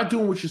you're not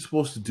doing what you're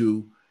supposed to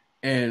do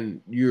and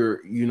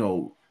you're, you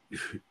know,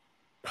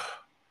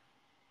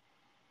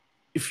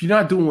 if you're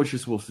not doing what you're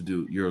supposed to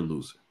do, you're a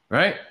loser,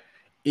 right?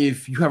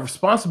 If you have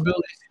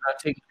responsibilities, you're not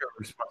taking care of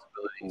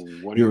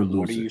responsibilities, you're a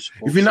loser.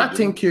 If you're not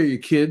taking care of your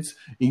kids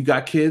and you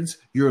got kids,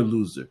 you're a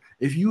loser.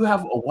 If you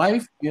have a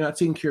wife, you're not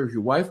taking care of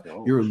your wife,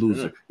 you're a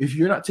loser. Shit. If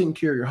you're not taking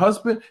care of your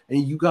husband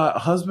and you got a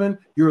husband,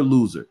 you're a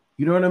loser.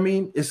 You know what I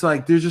mean? It's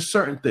like there's just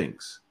certain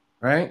things,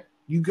 right?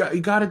 You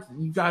gotta,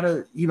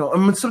 you know, I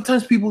mean,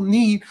 sometimes people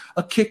need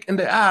a kick in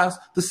the ass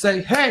to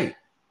say, hey,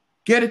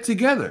 get it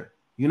together.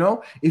 You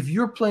know, if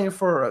you're playing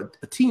for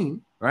a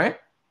team, right?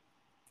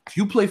 If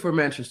you play for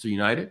Manchester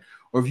United,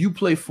 or if you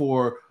play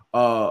for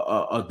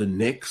the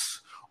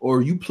Knicks,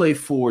 or you play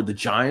for the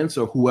Giants,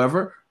 or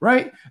whoever,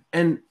 right?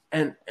 And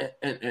you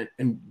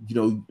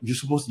know,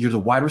 you're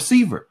the wide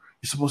receiver.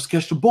 You're supposed to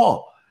catch the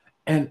ball,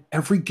 and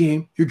every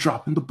game you're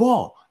dropping the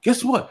ball.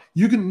 Guess what?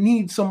 You're gonna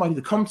need somebody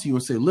to come to you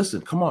and say,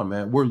 "Listen, come on,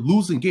 man, we're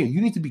losing game.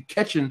 You need to be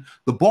catching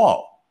the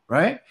ball,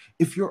 right?"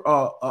 If you're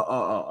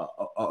a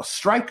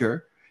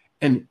striker.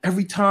 And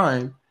every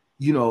time,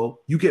 you know,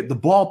 you get the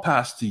ball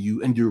passed to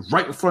you and you're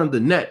right in front of the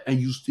net and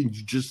you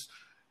just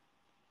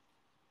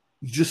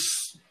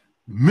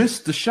miss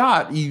the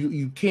shot.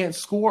 You can't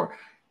score.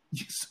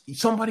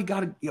 Somebody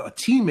got a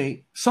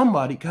teammate,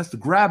 somebody has to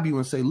grab you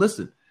and say,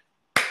 listen,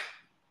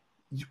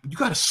 you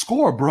got to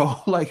score, bro.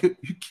 Like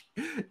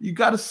you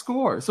got to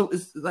score. So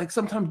it's like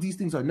sometimes these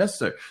things are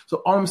necessary.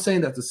 So all I'm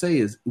saying that to say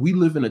is we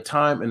live in a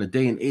time and a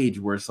day and age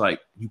where it's like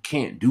you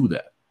can't do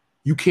that.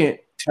 You can't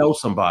tell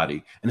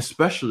somebody, and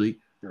especially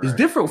it's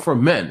different for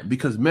men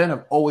because men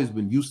have always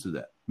been used to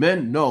that.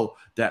 Men know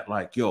that,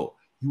 like, yo,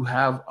 you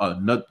have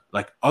another,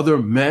 like, other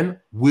men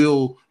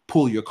will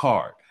pull your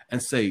card,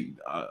 and say,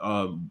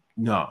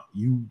 no,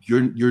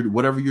 you're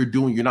whatever you're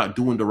doing, you're not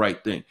doing the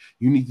right thing.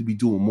 You need to be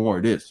doing more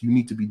of this. You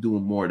need to be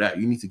doing more of that.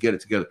 You need to get it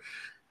together.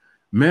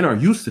 Men are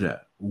used to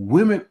that.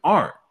 Women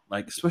aren't.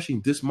 Like, especially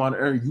in this modern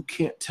era, you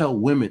can't tell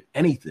women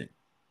anything.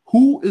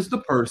 Who is the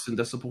person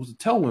that's supposed to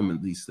tell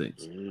women these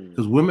things?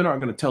 Because women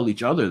aren't going to tell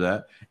each other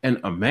that, and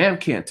a man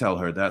can't tell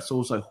her that. So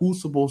it's like,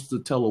 who's supposed to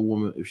tell a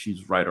woman if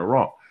she's right or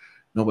wrong?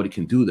 Nobody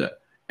can do that.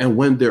 And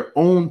when their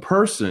own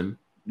person,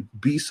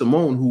 B.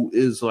 Simone, who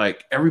is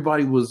like,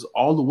 everybody was,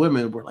 all the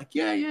women were like,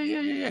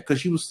 yeah,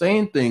 because she was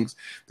saying things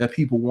that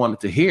people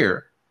wanted to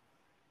hear,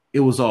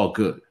 it was all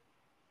good.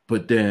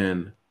 But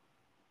then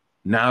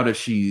now that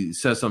she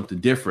says something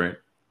different,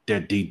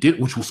 that they did,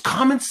 which was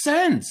common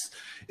sense.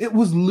 It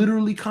was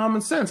literally common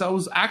sense. I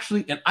was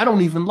actually, and I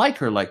don't even like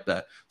her like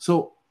that.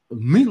 So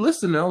me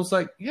listening, I was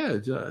like, yeah,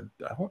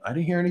 I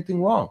didn't hear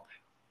anything wrong.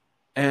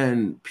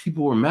 And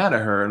people were mad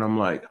at her. And I'm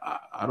like,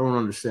 I don't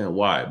understand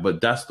why,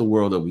 but that's the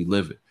world that we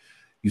live in.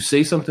 You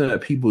say something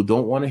that people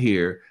don't want to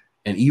hear.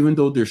 And even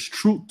though there's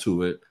truth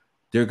to it,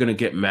 they're going to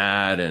get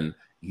mad. And,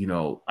 you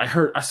know,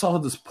 I saw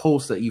this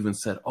post that even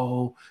said,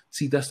 oh,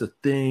 see, that's the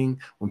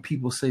thing. When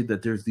people say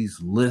that there's these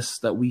lists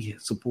that we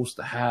supposed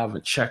to have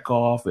and check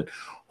off, and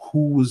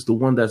who is the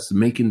one that's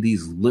making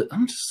these lists?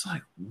 I'm just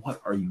like,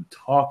 what are you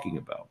talking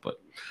about? But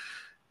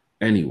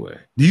anyway,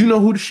 do you know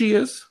who she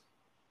is?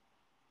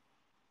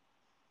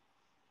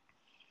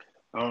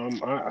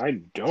 I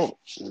don't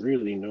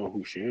really know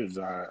who she is.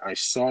 I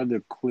saw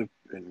the clip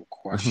in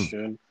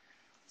question.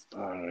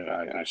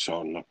 I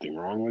saw nothing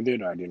wrong with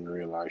it. I didn't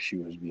realize she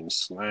was being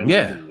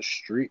slandered in the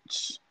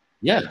streets.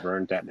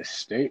 Burnt at the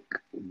stake.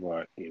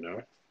 But you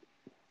know,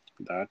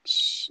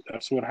 that's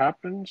what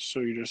happens.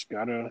 So you just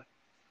gotta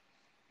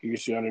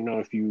know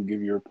if you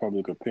give your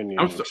public opinion.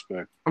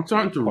 I'm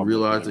starting to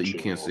realize that you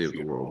can't save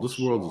the world. This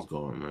world is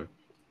gone, man.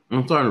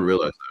 I'm starting to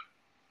realize that.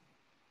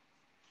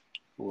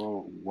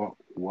 Well,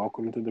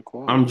 welcome to the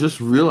club. I'm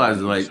just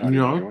realizing, like, you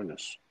know,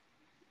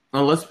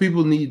 unless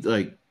people need,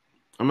 like,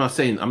 I'm not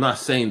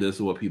saying this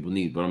is what people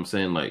need, but I'm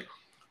saying, like,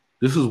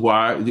 this is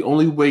why the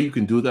only way you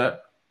can do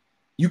that,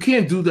 you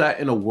can't do that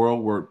in a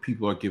world where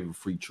people are given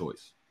free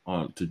choice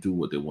to do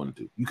what they want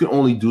to do. You can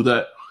only do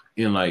that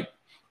in, like,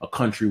 a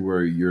country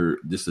where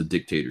this is a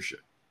dictatorship.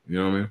 You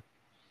know what I mean?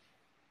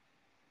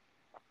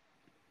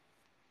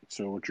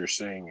 So what you're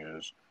saying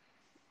is,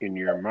 in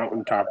your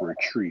mountaintop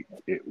retreat,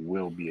 it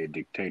will be a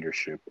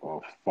dictatorship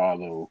of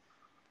follow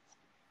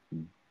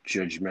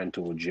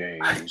judgmental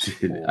James. I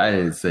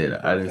didn't say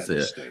that. I didn't say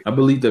that. I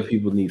believe that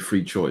people need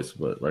free choice,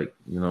 but, like,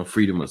 you know,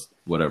 freedom is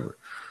whatever.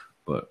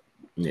 But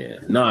yeah,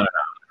 no.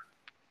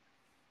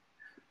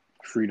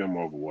 Freedom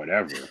of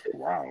whatever.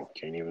 Wow,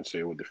 can't even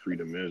say what the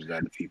freedom is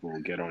that the people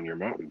will get on your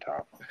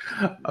mountaintop.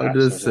 I'm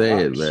just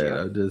saying, man.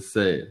 I'm just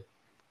saying.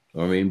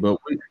 I mean, but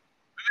we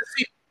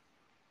see.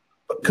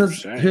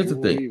 Because here's the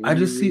thing, I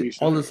just see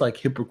all this like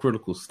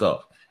hypocritical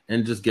stuff,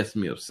 and it just gets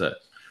me upset.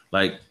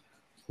 Like,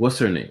 what's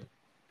her name?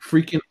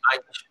 Freaking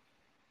Ike.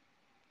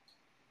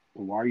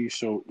 Why are you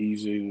so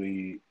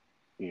easily,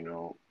 you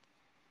know?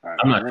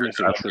 I'm not want to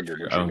say triggered,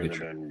 but you're gonna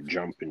then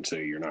jump and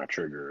say you're not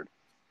triggered.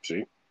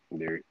 See,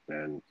 there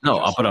and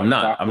no, but I'm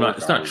not. I'm not.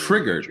 It's not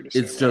triggered.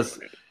 It's just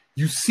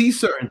you see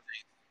certain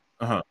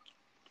things.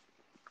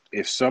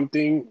 If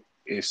something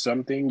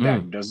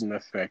that doesn't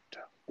affect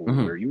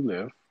where you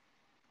live,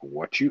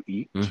 what you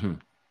eat,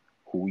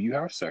 who you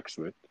have sex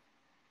with,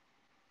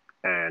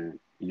 and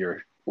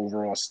your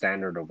overall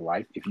standard of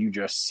life, if you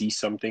just see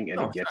something and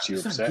it gets you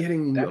upset,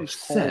 that is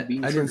called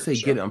being triggered. I didn't say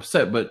getting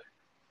upset, but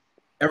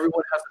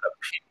everyone has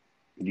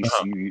an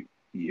opinion.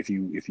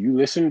 If you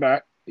listen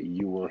back,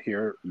 you will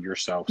hear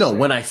yourself. No,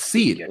 when I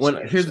see it,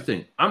 here's the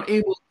thing, I'm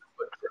able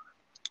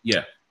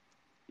to,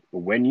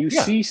 when you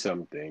see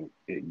something,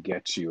 it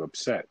gets you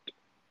upset.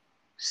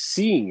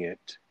 Seeing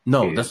it.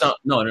 No, that's not.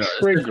 No. That's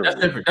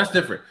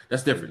different.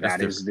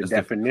 That is the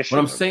definition.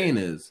 What I'm saying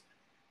is,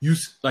 you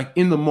like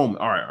in the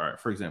moment. All right.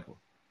 For example,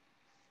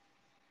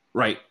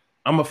 right?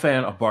 I'm a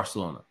fan of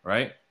Barcelona.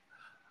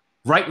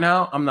 Right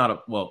now, I'm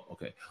not.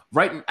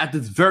 Right at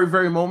this very,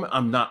 very moment,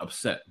 I'm not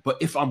upset. But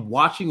if I'm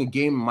watching a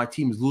game and my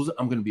team is losing,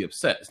 I'm going to be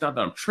upset. It's not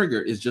that I'm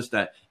triggered. It's just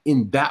that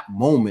in that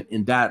moment,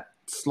 in that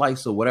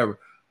slice or whatever,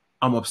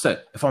 I'm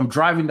upset. If I'm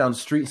driving down the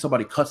street and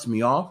somebody cuts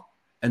me off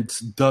and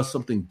does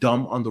something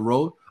dumb on the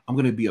road, I'm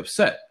going to be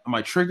upset. Am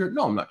I triggered?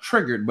 No, I'm not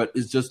triggered, but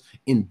it's just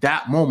in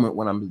that moment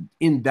when I'm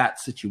in that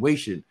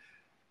situation,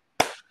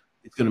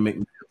 it's going to make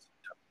me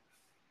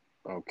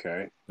feel.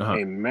 Okay.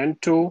 A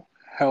mental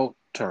health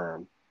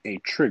term, a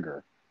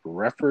trigger,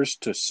 refers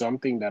to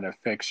something that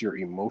affects your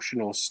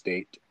emotional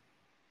state,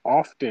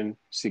 often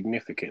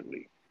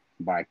significantly,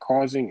 by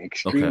causing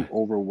extreme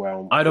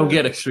overwhelm. I don't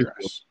get extreme.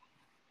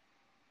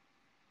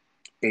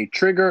 A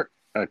trigger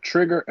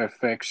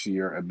affects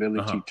your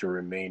ability to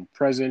remain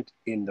present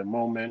in the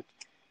moment,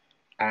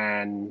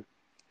 and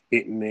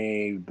it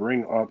may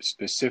bring up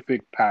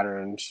specific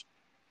patterns.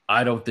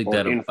 I don't think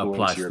that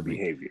applies your to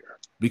behavior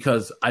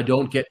because I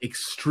don't get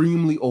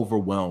extremely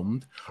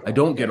overwhelmed. I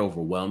don't get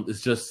overwhelmed.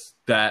 It's just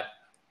that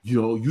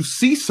you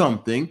see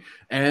something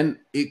and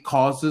it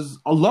causes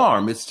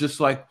alarm. It's just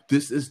like,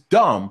 this is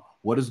dumb.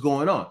 What is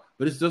going on?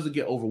 But it doesn't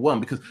get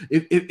overwhelmed, because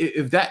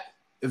if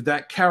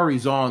that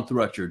carries on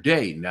throughout your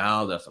day,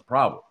 now that's a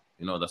problem.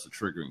 That's a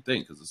triggering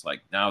thing, because it's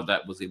like, now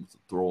that was able to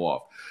throw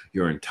off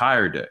your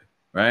entire day,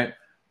 right?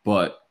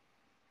 But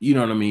you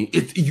know what I mean?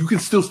 You can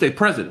still stay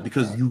present,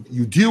 because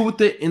you deal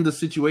with it in the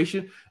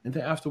situation, and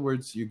then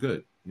afterwards you're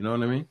good. You know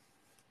what I mean?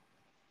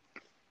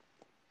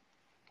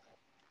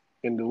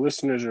 And the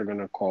listeners are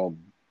gonna call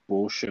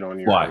bullshit on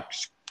your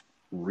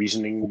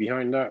reasoning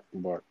behind that,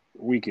 but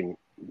we can.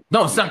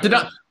 No, it's not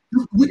that.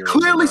 We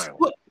clearly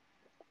split.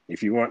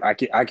 If you want, I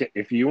can.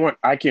 If you want,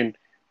 I can.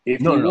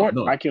 If you want,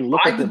 I can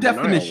look at the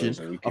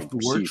definition of the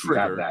word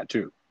trigger. That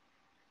too.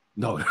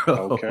 No.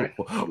 Okay.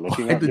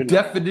 The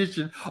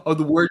definition of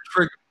the word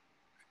trigger.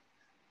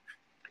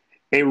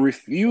 A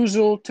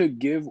refusal to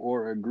give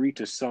or agree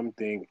to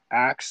something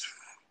acts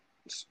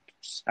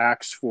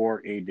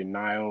for a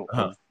denial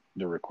of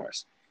the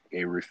request.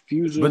 A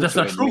refusal but that's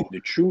to not true. The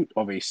truth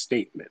of a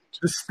statement.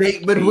 The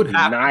statement would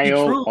have to be true.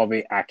 Denial of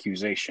an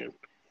accusation.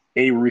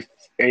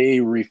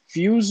 A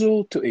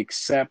refusal to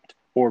accept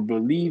or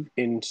believe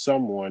in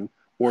someone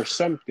or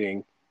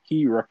something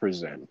he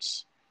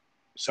represents.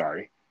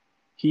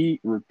 He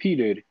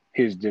repeated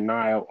his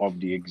denial of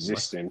the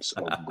existence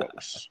of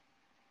ghosts.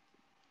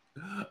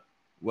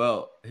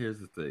 Well, here's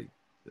the thing.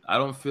 I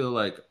don't feel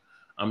like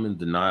I'm in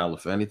denial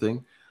of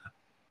anything.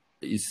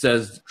 It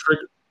says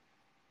trigger.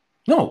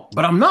 No,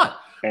 but I'm not.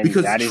 And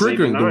because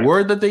triggering, the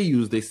word that they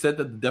use, they said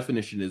that the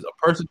definition is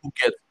a person who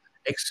gets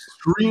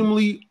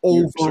extremely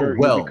overwhelmed.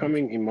 You're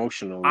becoming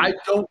emotional. I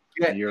don't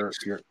get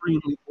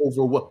extremely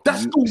overwhelmed.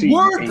 That's the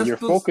word. And your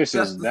focus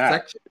is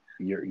that.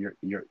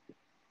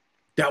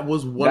 That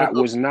was one. That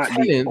was not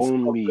the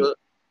only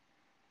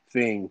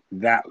thing.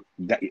 That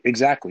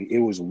exactly. It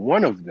was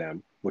one of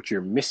them, but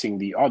you're missing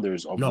the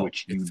others of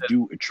which you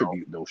do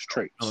attribute those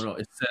traits. No.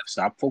 It says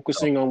stop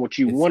focusing on what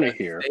you want to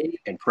hear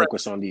and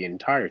focus on the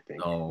entire thing,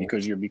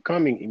 because you're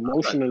becoming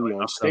emotionally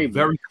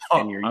unstable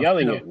and you're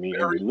yelling at me.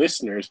 And the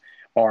listeners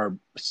the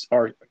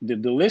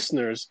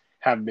listeners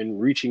have been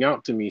reaching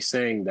out to me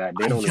saying that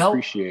they don't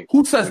appreciate.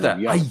 Who says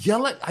that? I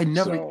yell at. I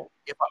never. No,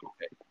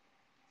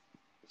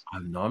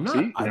 I'm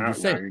not.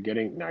 See,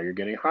 now you're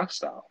getting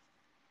hostile.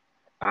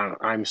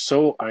 I am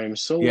so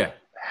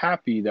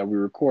happy that we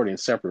record in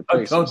separate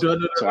places,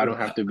 so I don't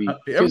have to be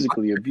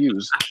physically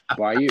abused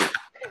by you.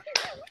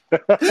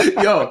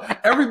 Yo,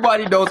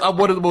 everybody knows I'm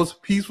one of the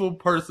most peaceful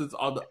persons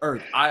on the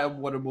earth. I am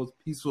one of the most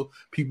peaceful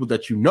people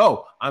that you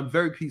know. I'm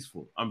very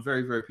peaceful. I'm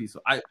very, very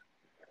peaceful.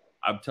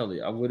 I'm telling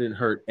you, I wouldn't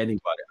hurt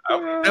anybody. I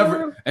would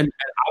never, and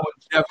I would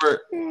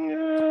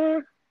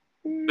never.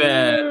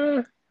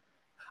 Man,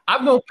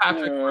 I've known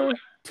Patrick for like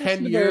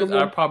 10 years.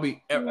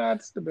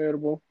 That's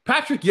debatable.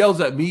 Patrick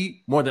yells at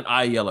me more than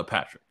I yell at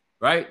Patrick.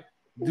 Right?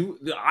 Do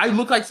I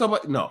look like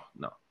somebody? No.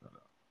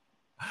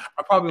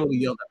 I probably only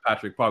yelled at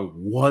Patrick probably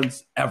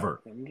once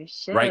ever. I'm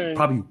just saying. Right?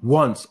 Probably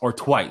once or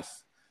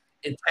twice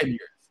in 10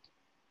 years.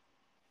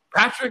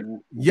 Patrick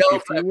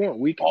yells at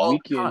me all the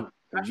time.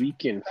 We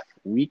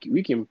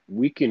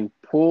can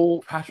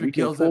pull Patrick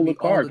yells at me the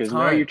card, because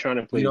now you're trying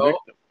to play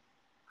victim.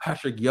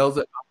 Patrick yells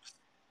at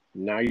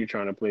me. Now you're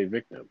trying to play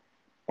victim.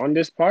 On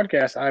this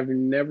podcast, I've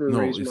never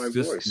raised my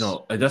voice.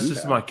 No, that's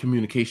just my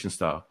communication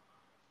style.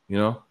 You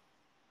know?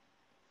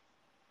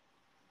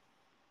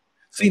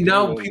 See,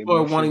 now people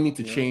are wanting me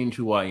to change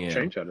who I am.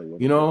 Change how to look.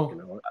 You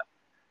know?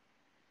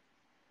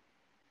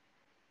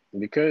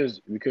 Because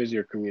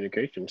your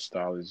communication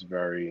style is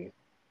very,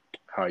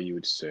 how you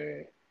would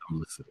say. I'm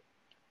listening.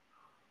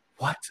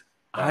 What?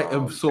 I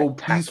am so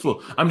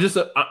peaceful. I'm just.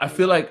 I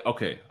feel like,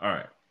 okay, all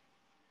right.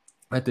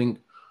 I think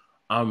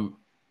I'm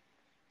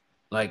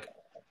like,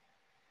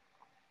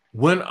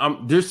 when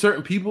there's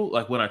certain people,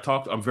 like when I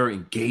talk, I'm very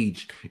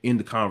engaged in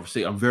the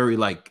conversation. I'm very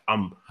like,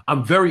 I'm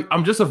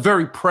just a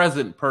very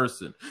present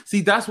person.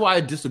 See, that's why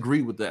I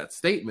disagree with that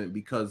statement,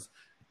 because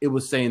it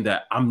was saying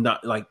that I'm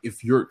not, like,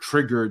 if you're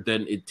triggered,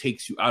 then it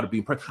takes you out of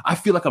being present. I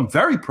feel like I'm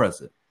very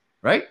present,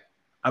 right?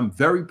 I'm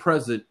very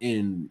present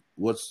in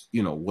what's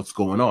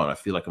going on. I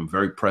feel like I'm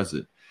very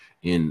present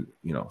in,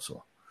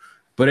 so.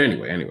 But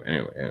anyway.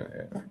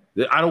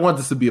 I don't want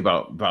this to be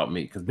about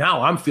me, because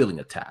now I'm feeling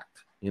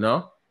attacked,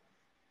 Yeah.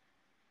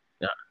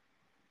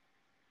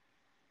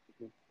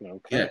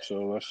 Okay,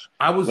 so let's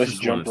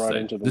jump right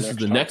into this is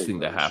the next thing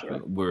that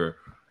happened, where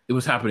it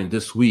was happening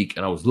this week,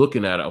 and I was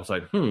looking at it. I was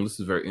like, this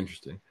is very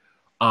interesting.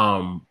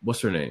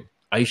 What's her name?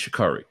 Ayesha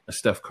Curry,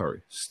 Steph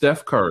Curry,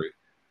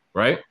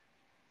 right?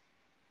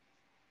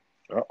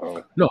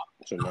 No.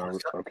 So now,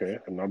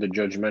 another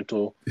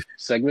judgmental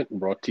segment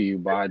brought to you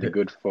by the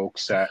good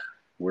folks at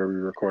where we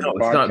record the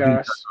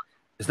podcast.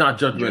 It's not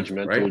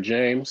judgmental, right?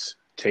 James,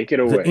 take it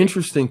away. The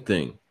interesting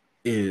thing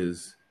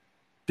is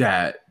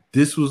that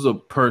this was a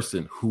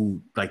person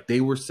who, like, they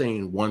were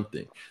saying one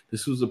thing.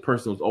 This was a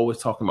person who was always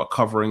talking about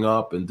covering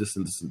up and this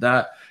and this and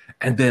that.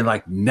 And then,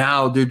 like,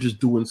 now they're just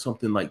doing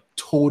something like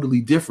totally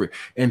different.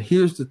 And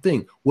here's the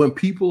thing: when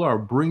people are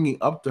bringing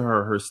up to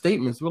her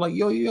statements, we're like,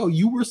 yo,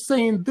 you were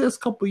saying this a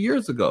couple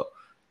years ago.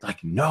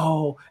 Like,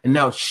 no. And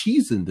now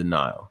she's in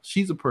denial.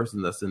 She's a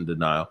person that's in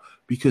denial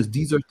because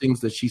these are things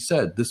that she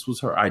said. This was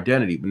her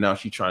identity, but now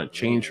she's trying to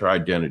change her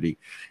identity.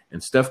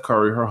 And Steph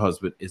Curry, her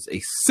husband, is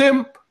a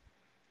simp,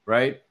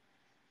 right?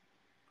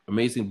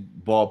 Amazing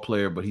ball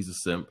player, but he's a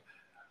simp.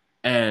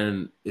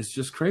 And it's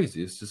just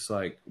crazy. It's just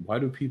like, why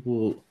do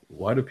people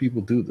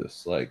do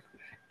this? Like,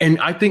 and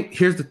I think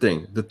here's the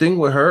thing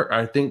with her,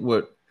 I think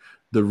what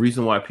the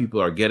reason why people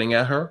are getting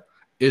at her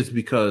is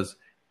because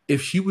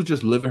if she was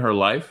just living her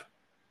life,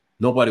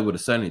 nobody would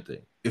have said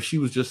anything. If she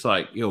was just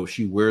like,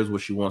 she wears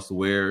what she wants to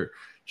wear,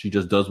 she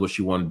just does what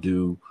she wants to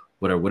do,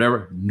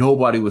 whatever,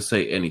 nobody would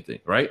say anything,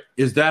 right?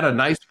 Is that a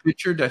nice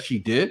picture that she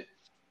did,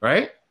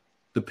 right?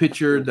 The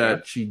picture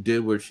that she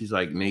did where she's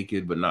like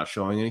naked but not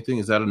showing anything,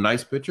 is that a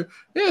nice picture?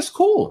 Yeah, it's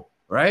cool,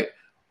 right?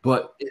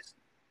 But it's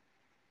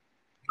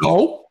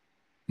no.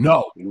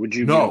 Would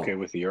you be okay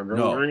with your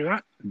girl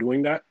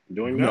doing that?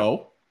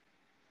 No.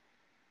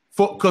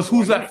 Because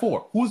who's that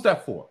for? Who's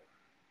that for?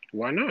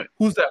 Why not?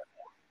 Who's that for?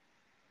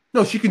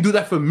 No, she can do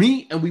that for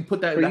me, and we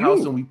put that in the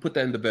house, and we put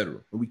that in the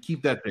bedroom, and we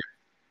keep that there.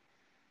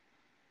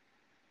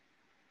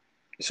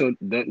 So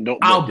don't.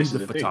 I'll be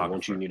the photographer.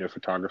 Won't you need a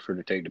photographer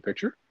to take the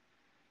picture?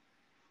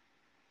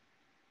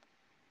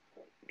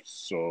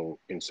 So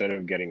instead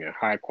of getting a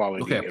high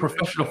quality, a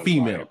professional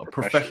female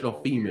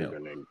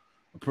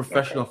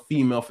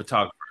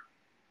photographer.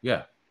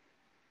 Yeah.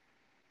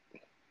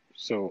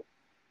 So,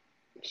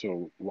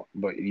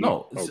 but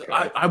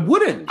I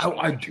wouldn't.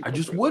 I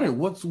just wouldn't.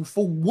 What's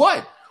for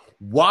what?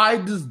 Why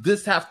does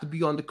this have to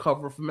be on the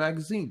cover of a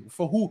magazine?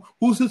 For who?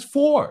 Who's this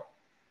for?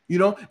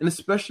 And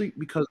especially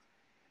because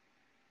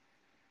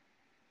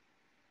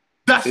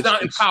that's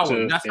not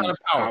empowering. That's not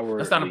empowering.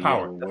 That's not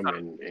empowering.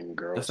 Women and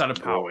girls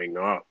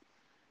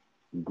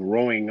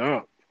growing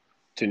up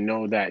to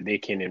know that they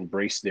can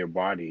embrace their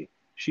body.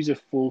 She's a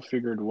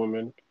full-figured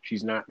woman.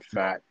 She's not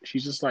fat.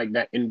 She's just like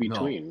that in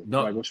between.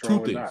 No, like, what's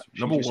wrong with that?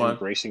 Number one,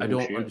 I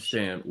don't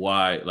understand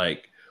why.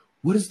 Like,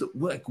 what is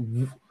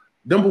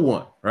number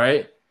one,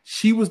 right?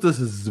 She was this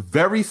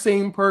very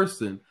same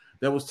person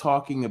that was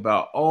talking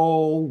about,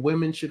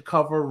 women should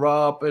cover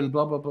up and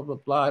blah, blah, blah, blah,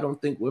 blah. I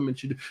don't think women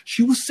should.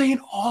 She was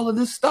saying all of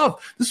this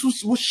stuff. This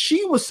was what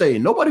she was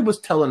saying. Nobody was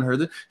telling her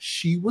that.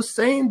 She was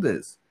saying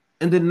this.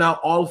 And then now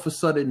all of a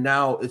sudden,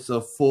 now it's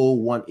a full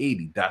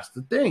 180. That's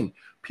the thing.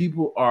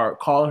 People are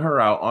calling her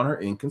out on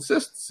her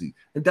inconsistency.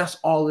 And that's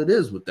all it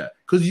is with that.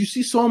 Because you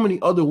see so many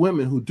other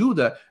women who do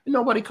that and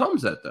nobody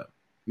comes at them.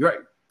 You're right.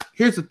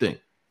 Here's the thing.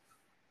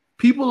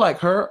 People like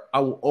her, I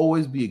will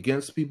always be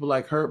against people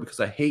like her because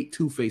I hate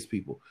two-faced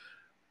people.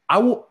 I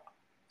will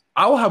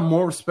have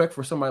more respect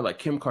for somebody like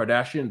Kim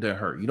Kardashian than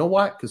her. You know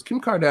why? Because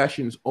Kim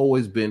Kardashian has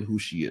always been who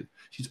she is.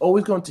 She's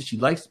always she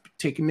likes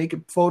taking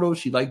naked photos.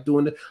 She likes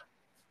doing it.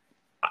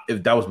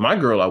 If that was my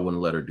girl, I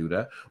wouldn't let her do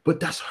that. But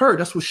that's her.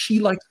 That's what she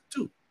likes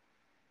to do.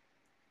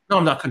 No,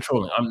 I'm not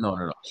controlling. I'm not.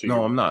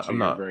 I'm not. So I'm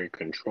not very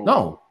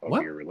controlling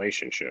of your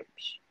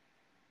relationships.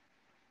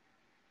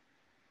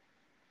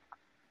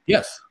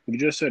 Yes. You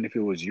just said if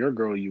it was your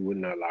girl, you would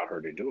not allow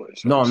her to do it.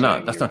 So no, I'm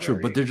not. That's not true.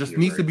 But there just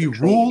needs to be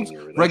rules,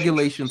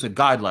 regulations, and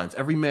guidelines.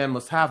 Every man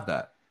must have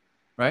that,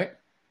 right?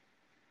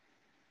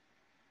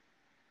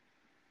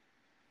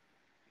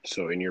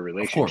 So in your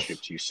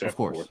relationships, you set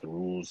forth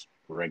rules,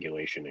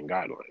 regulation, and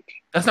guidelines.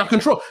 That's not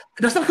control.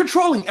 That's not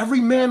controlling.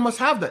 Every man must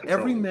have that.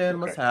 Every man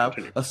must have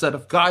a set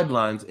of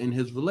guidelines in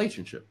his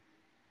relationship.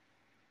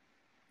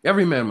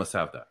 Every man must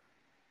have that.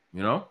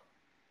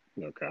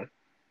 Okay.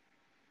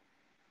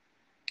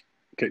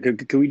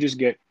 Can we just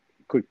get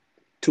quick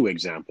 2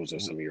 examples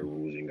of some of your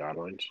rules and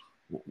guidelines?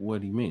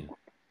 What do you mean?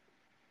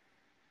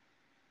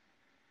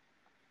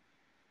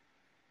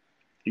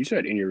 You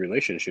said in your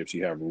relationships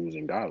you have rules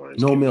and guidelines.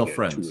 No male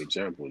friends. 2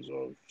 examples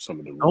of some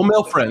of the rules. No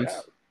male friends.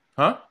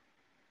 Huh?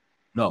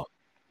 No.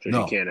 So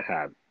you can't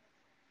have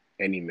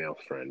any male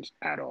friends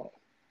at all.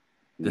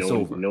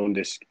 Known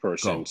this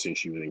person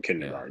since you was in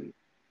kindergarten.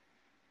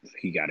 Yeah.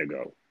 He got to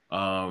go.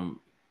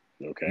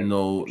 Okay.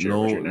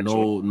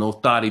 No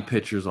thotty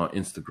pictures on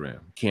Instagram.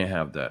 Can't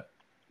have that.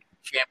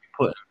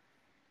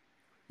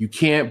 You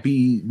can't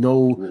be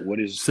what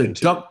is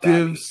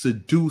seductive,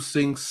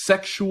 seducing,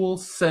 sexual,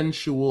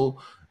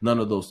 sensual, none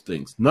of those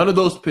things. None of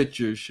those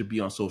pictures should be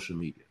on social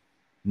media.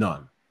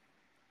 None.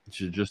 It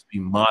should just be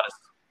modest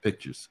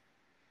pictures.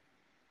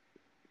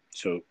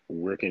 So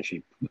where can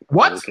she?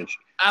 What?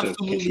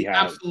 Absolutely not.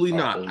 Absolutely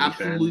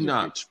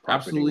not.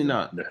 Absolutely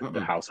not.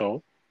 The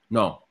household?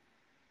 No.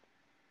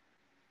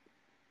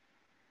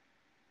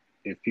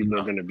 If people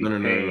are going to be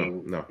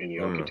paying and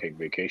y'all can take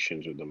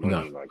vacations with the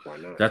money, like why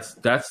not? That's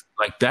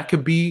like that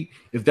could be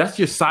if that's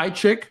your side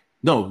chick.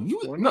 No,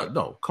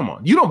 come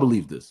on. You don't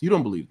believe this.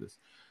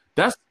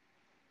 That's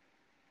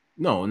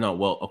no.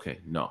 Well, okay,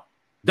 no.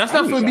 That's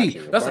I'm not for just me.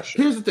 asking a That's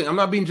question. Here's the thing. I'm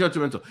not being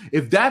judgmental.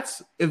 If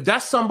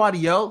that's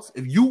somebody else,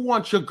 if you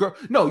want your girl,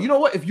 no, you know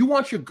what? If you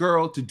want your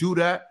girl to do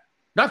that,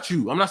 not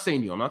you. I'm not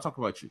saying you. I'm not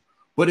talking about you.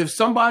 But if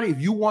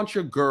you want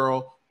your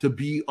girl to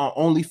be on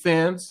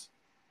OnlyFans,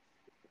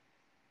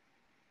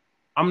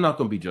 I'm not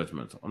gonna be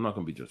judgmental. I'm not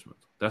gonna be judgmental.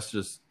 That's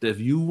just if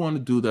you want to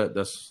do that.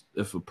 That's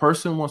if a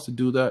person wants to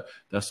do that.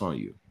 That's on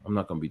you. I'm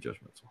not gonna be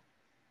judgmental.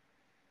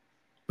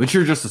 But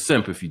you're just a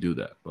simp if you do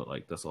that. But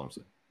like that's all I'm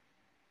saying.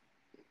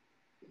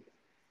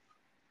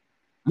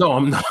 No,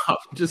 I'm not. I'm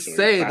just So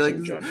saying, like,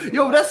 passive judgment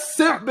yo, about that's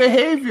simp acting.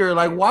 behavior.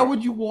 Like, why Okay.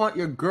 would you want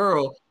your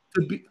girl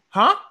to be,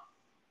 huh?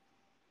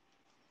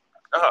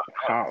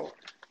 How?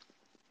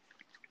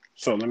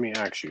 So let me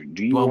ask you: do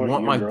Do you I want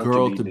want your my girl to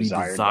girl be to be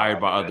desired by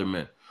desired by other other men?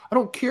 men? I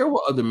don't care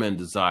what other men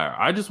desire.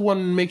 I just want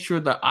to make sure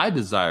that I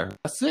desire her.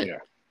 That's it. Yeah.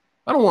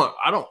 I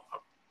don't,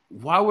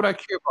 why would I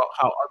care about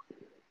how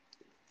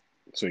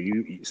So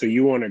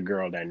you want a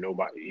girl that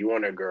nobody. You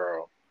want a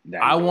girl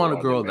that I no want a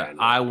other girl that man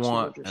I wants. Is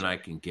want what you're and I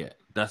saying. can get.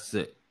 That's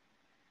it.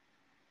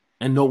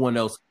 And no one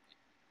else.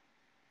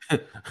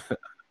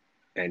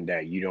 And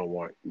that you don't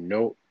want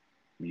no.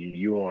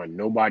 You want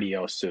nobody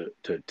else to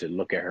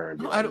look at her and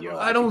be No, like, "Yo,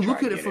 I I could don't try look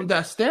to at it get from at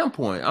that that."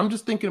 standpoint. I'm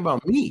just thinking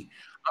about me.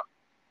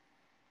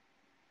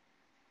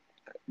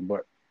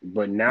 But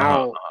Uh-huh.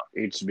 now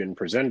it's been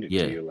presented to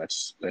Yeah. you.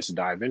 Let's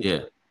dive into Yeah.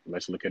 it.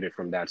 Let's look at it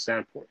from that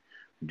standpoint.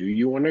 Do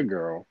you want a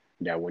girl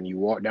that when you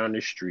walk down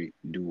the street,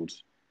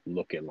 dudes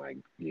looking like,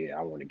 yeah,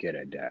 I want to get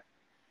at that?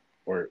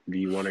 Or do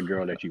you want a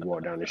girl that you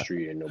walk down the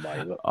street and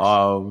nobody looks?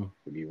 Um,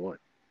 What do you want?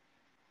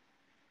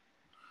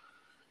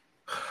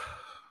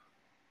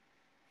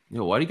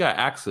 why do you got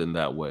asked it in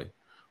that way?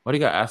 Why do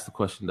you got asked the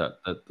question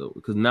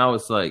because now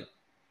it's like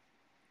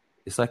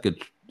a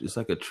it's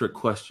like a trick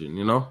question,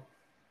 you know?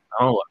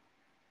 I don't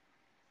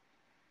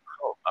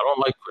I don't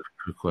like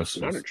trick It's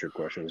not a questions. trick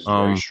question. It's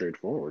very Um,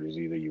 straightforward. It's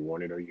either you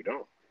want it or you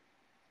don't.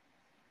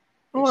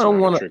 no, I It's don't not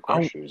a want to. trick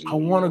question. It's I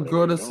either you want a want it or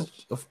girl you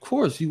don't. of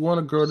course, you want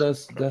a girl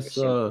It's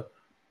simple.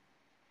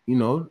 you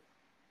know,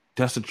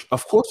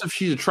 of course, if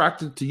she's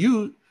attracted to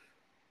you,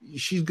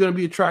 she's going to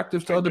be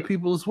attractive to I other do.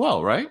 people as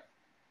well, right?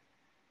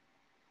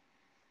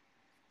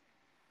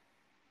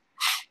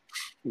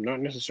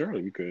 Not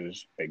necessarily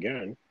because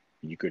again,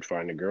 you could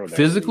find a girl that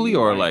only Physically you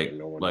or like and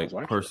no one else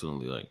likes her.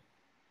 personally, like.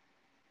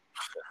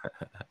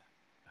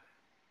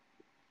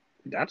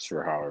 That's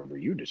for however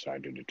you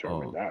decide to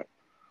determine Oh, that.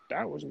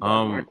 That wasn't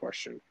part of my um,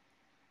 question.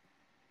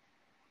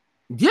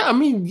 yeah, I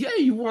mean, yeah,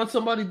 you want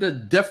somebody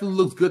that definitely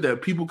looks good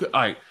that people could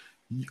like.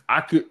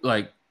 I could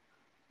like,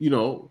 you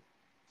know,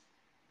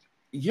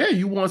 yeah,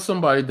 you want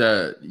somebody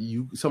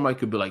that somebody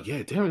could be like,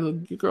 yeah,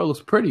 damn, your girl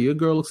looks pretty, your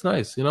girl looks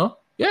nice, you know?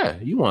 Yeah,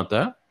 you want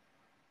that.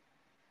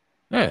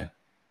 Yeah.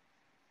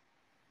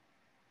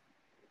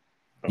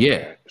 Yeah.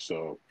 Okay,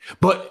 so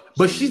But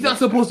you she's not want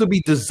that. supposed to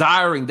be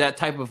desiring that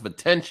type of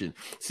attention.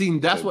 See,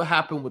 that's So what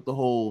happened with the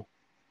whole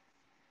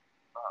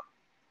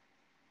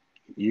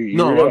you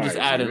no, I'm just realize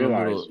you adding a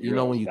realize little, you you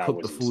know, realize when you that cook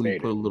the wasn't food and you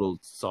put stated. a little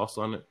sauce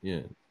on it. Yeah.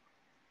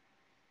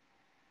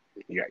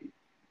 Yeah.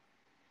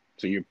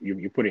 So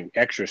you're putting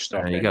extra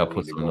stuff Man, you that gotta don't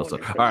put need to something go else in on.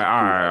 there because All the right,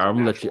 food has a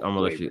natural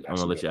flavor I'm that's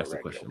gonna let you never ask the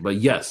regular. question. Okay, But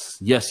cool.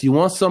 yes, you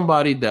want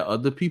somebody that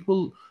other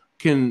people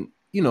can,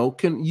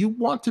 you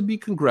want to be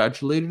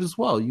congratulated as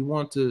well. You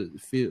want to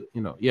feel,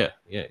 yeah.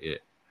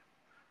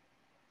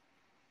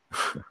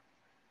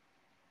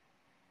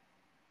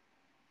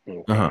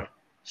 Uh-huh. Okay.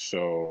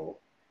 So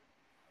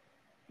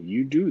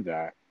you do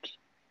that.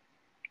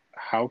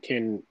 How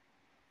can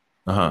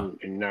Uh-huh.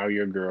 and now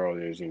your girl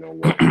is,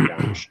 walking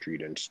down the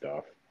street and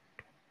stuff,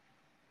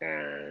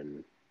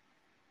 and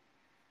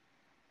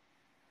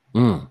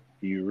Mm.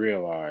 you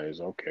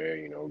realize,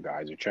 okay,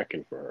 guys are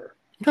checking for her.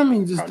 I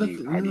mean, there's How do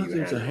you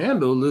nothing to handle that?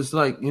 handle. It's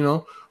like,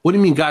 what do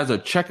you mean guys are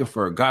checking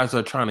for her? Guys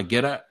are trying to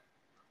get at?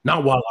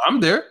 Not while I'm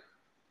there.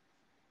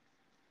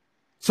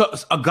 So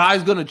a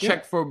guy's gonna Yeah,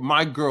 check for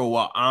my girl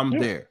while I'm yeah,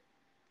 there.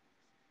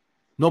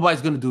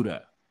 Nobody's gonna do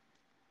that.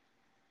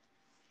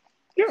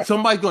 yeah.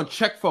 Somebody's gonna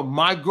check for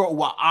my girl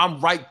while I'm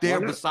right Why there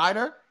not? beside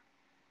her.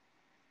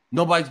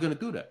 Nobody's gonna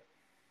do that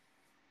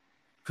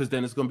because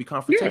then it's gonna be Yeah,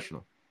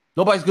 confrontational.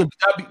 Nobody's gonna.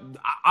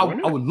 I why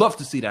not? would love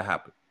to see that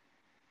happen.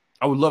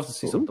 I would love to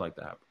see So, something like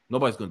that happen.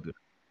 Nobody's gonna do that.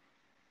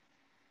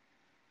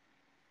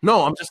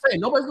 No, I'm just saying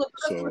nobody's gonna.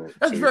 so,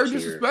 That's so, you're, very so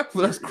you're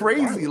disrespectful. That's you're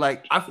crazy. violent.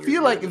 Like I feel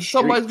You're like in the if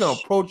somebody's gonna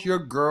streets. approach your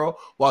girl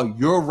while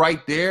you're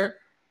right there,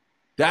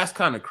 that's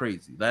kind of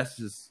crazy. That's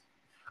just.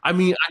 I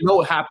mean, I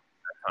know it happened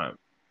that time.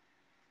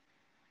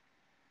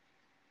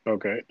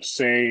 Okay,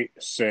 say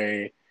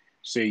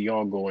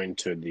y'all go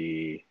into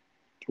the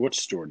what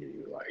store do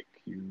you like?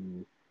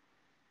 You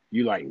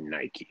like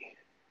Nike.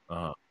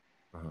 Uh-huh.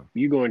 Uh-huh.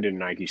 You go into the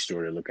Nike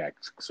store to look at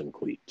some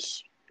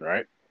cleats,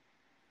 right?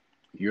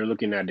 You're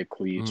looking at the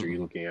cleats, or you're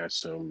Mm-mm. looking at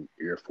some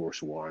Air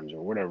Force Ones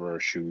or whatever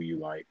shoe you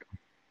like,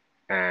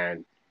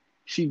 and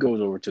she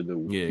goes over to the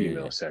Yeah.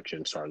 female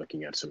section, start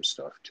looking at some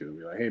stuff too.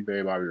 Be like, hey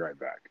babe, I'll be right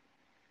back.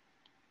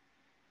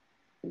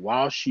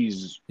 while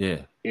she's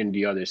Yeah. in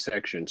the other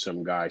section,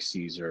 some guy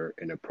sees her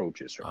and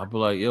approaches her. I'll be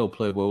like, yo,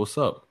 Playboy, what's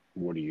up?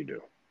 What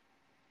do?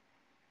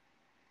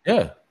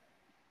 Yeah.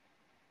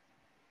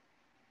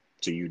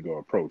 So you'd go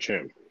approach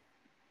him.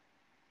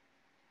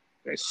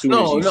 As soon as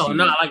No, you no, see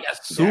not like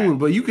as soon, that,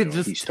 but you could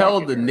just he's tell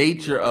stalking the her,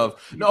 nature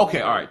of you no, go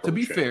okay, all right. To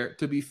be approach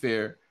him.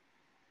 fair,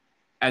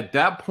 at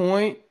that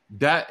point,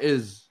 that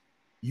is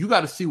you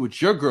got to see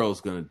what your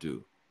girl's gonna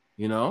do.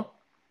 You know,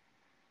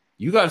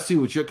 you got to see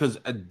what your because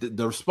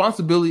the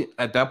responsibility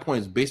at that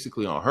point is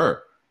basically on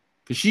her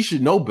because she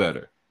should know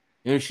better,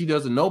 and if she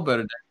doesn't know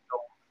better, then,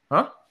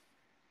 huh?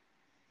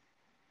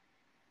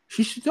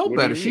 She should know What do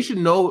better. you She mean? should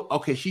know.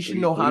 Okay, she should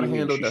know What how do to you mean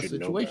handle she that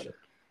should know situation. better?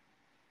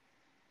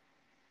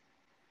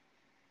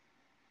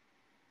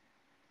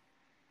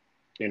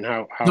 And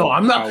No,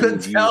 I'm not how gonna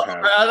would you tell have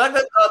her. I'm not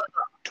gonna tell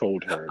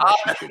told her that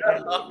she should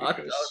handle it?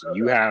 Because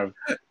you no, have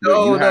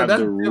that's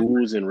the different.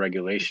 rules and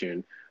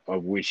regulation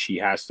of which she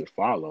has to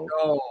follow.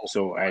 No,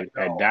 So at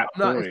no, that I'm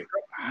not point,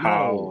 instructing.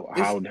 No, it's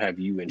how have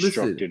you listen.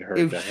 instructed her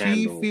If to she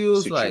handle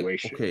feels like okay,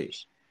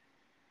 situations?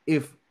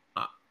 if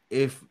uh,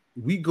 if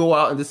we go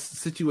out and this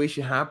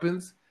situation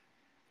happens,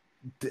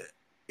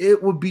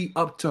 it would be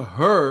up to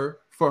her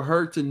for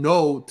her to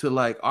know to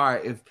like, all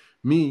right, if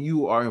me and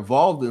you are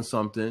involved in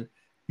something,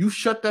 you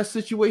shut that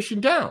situation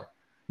down.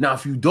 Now,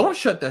 if you don't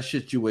shut that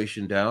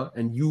situation down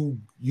and you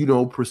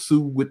know pursue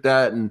with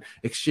that and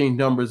exchange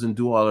numbers and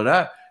do all of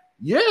that,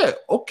 yeah,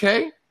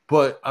 okay.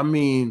 But I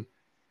mean,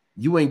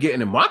 you ain't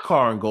getting in my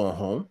car and going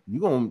home. You're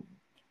gonna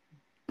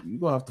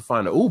have to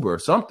find an Uber or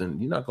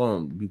something. You're not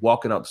gonna be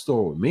walking out the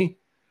store with me,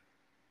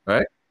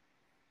 right?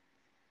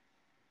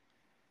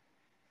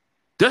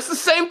 That's the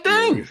same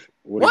thing. What if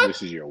What?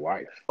 this is your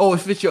wife? Oh,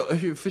 if it's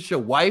your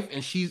wife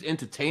and she's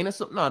entertaining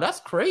something, no,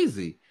 that's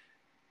crazy.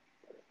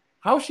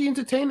 How is she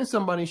entertaining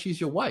somebody and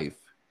she's your wife?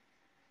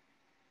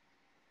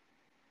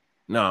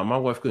 No, my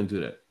wife couldn't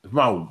do that. If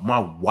my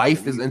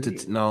wife is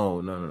entertaining,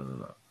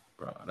 no,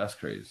 bro, that's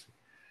crazy.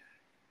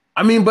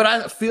 I mean, but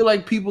I feel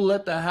like people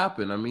let that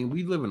happen. I mean,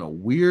 we live in a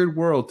weird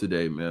world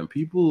today, man.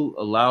 People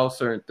allow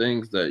certain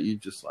things that you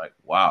just like,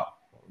 wow,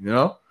 you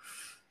know.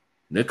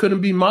 It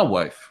couldn't be my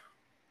wife.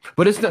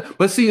 But it's not.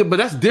 But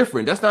that's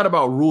different. That's not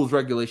about rules,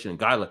 regulation, and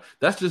guidelines.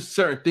 That's just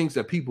certain things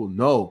that people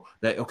know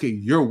that okay,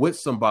 you're with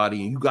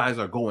somebody and you guys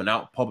are going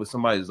out in public.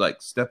 Somebody's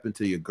like stepping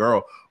to your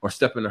girl or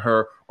stepping to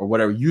her or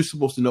whatever. You're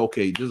supposed to know.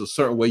 Okay, there's a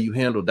certain way you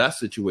handle that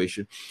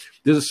situation.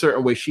 There's a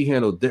certain way she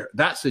handled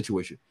that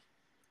situation.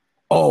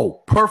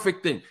 Oh,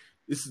 perfect thing.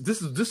 This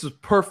is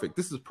perfect.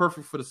 This is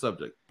perfect for the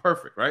subject.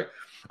 Perfect, right?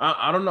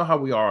 I don't know how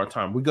we are on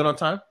time. We good on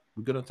time?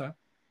 We good on time?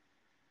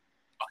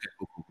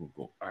 Okay,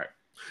 cool. All right.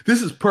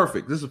 This is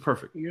perfect.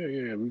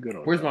 Yeah, we good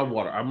on Where's that. my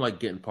water? I'm like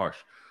getting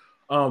parched.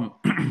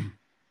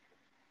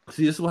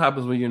 See, this is what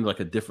happens when you're in like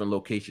a different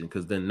location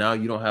because then now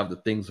you don't have the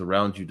things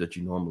around you that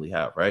you normally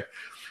have, right?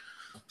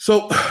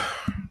 So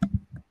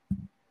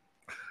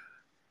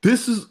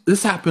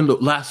this happened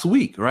last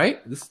week, right?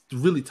 This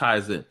really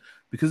ties in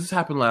because this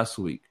happened last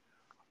week.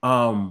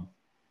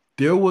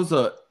 There was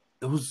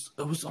it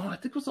was on, I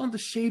think it was on the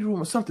Shade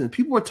Room or something.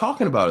 People were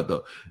talking about it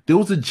though. There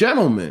was a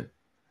gentleman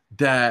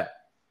that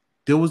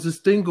there was this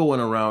thing going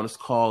around. It's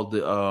called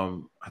the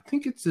I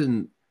think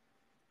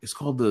it's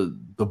called the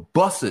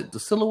Busset, the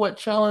Silhouette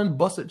Challenge,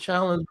 Busset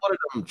Challenge, one of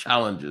them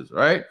challenges,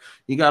 right?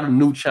 You got a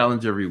new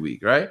challenge every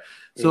week, right?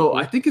 So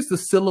I think it's the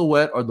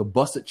Silhouette or the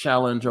Busset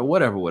Challenge or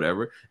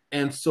whatever.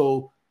 And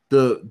so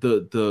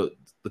the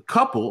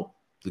couple,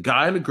 the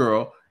guy and the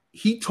girl,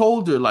 he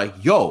told her like,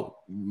 yo,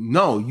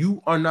 no,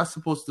 you are not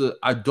supposed to,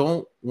 I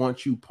don't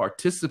want you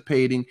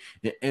participating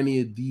in any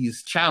of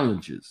these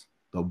challenges.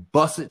 The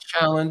Busset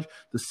Challenge,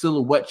 the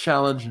Silhouette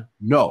Challenge,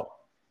 no.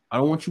 I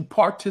don't want you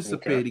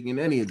participating in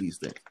any of these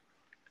things.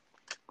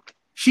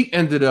 She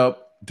ended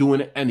up doing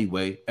it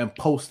anyway and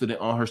posted it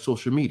on her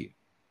social media,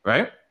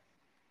 right?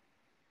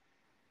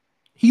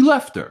 He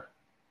left her.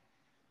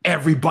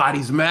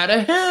 Everybody's mad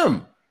at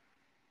him.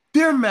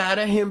 They're mad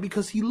at him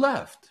because he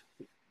left.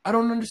 I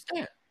don't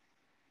understand.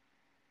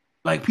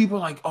 Like people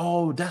are like,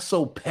 oh, that's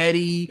so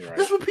petty. Right.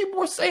 That's what people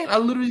were saying. I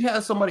literally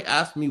had somebody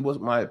ask me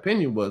what my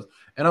opinion was,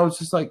 and I was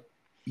just like,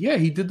 yeah,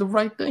 he did the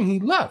right thing. He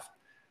left.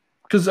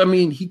 Because I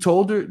mean, he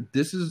told her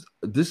this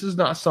is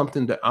not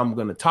something that I'm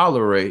gonna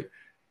tolerate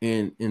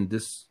in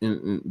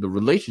the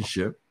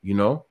relationship, you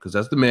know, because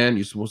as the man,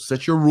 you're supposed to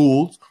set your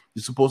rules,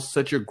 you're supposed to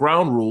set your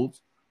ground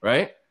rules,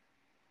 right?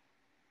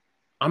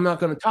 I'm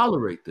not gonna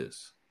tolerate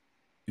this.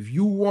 If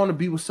you want to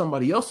be with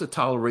somebody else that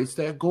tolerates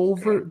that, go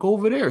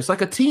over there. It's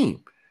like a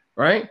team,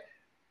 right?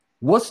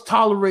 What's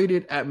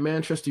tolerated at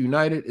Manchester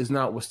United is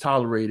not what's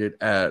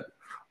tolerated at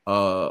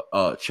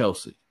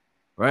Chelsea,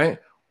 right?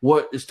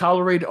 What is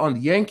tolerated on the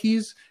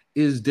Yankees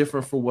is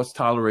different from what's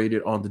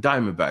tolerated on the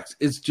Diamondbacks.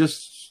 It's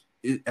just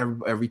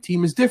every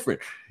team is different.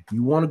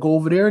 You want to go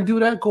over there and do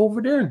that, go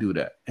over there and do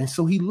that. And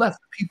so he left.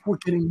 People were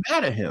getting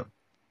mad at him.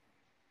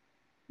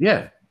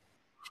 Yeah.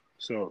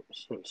 So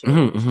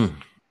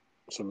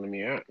let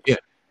me ask. Yeah.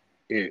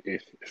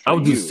 if I for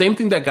would do the you, same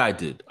thing that guy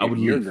did. I if would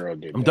your leave. girl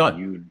did I'm that, done.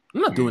 you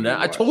I'm not doing do that.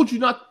 I what? told you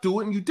not to do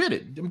it, and you did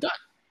it. I'm done.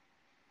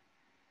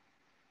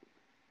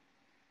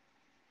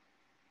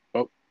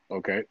 Oh,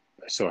 okay.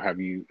 So have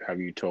you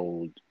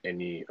told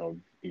any of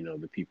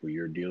the people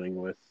you're dealing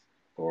with,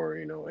 or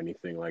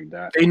anything like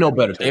that? They know Have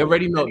you better. They told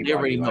already know. They anybody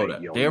already know like,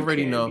 that. yo, They you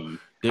already can't know. be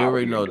They out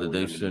already here know that doing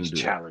they none of these shouldn't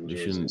do that. They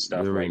challenges and shouldn't. They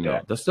stuff already like know.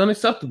 that? That's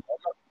unacceptable.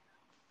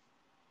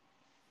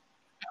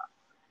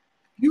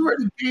 You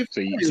already gave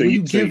So you so when you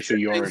you so give you, so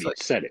you things already like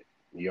said it.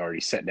 You already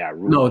set that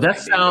no. rule. That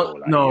Like they know, sounds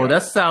like, no.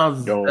 That yo,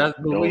 sounds. don't That's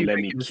the way don't you let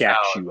make me it catch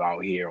sound. you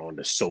out here on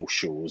the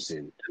socials,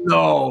 and No, you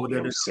know no, what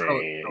no, I'm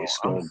saying? no.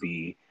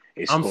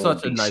 It's I'm gonna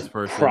such a be nice some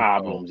person. No,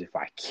 problems if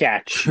I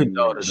catch no, you in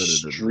no, the no, no,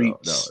 no, no, no,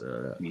 streets, no,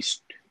 no.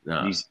 these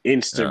Nah, these nah.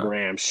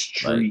 Instagram Like,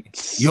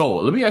 streets. yo,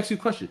 let me ask you a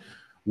question.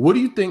 What do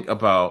you think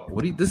about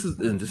what do you,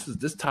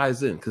 this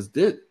ties in because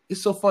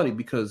it's so funny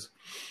because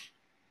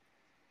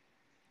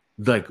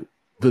like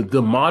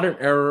the modern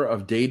era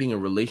of dating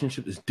and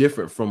relationship is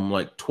different from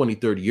like 20,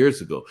 30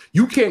 years ago.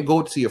 You can't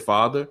go to your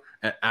father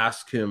and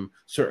ask him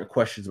certain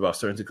questions about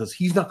certain things because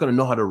he's not going to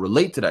know how to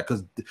relate to that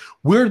because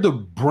we're the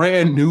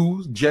brand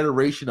new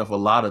generation of a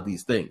lot of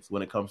these things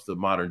when it comes to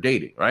modern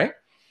dating, right?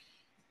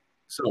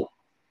 So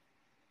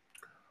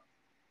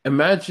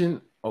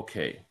imagine,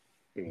 okay,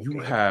 you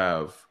Okay.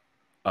 have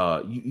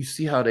you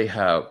see how they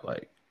have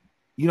like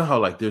you know how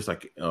like there's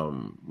like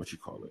what you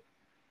call it?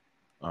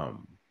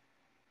 Um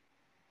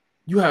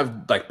you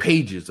have like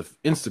pages of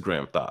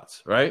Instagram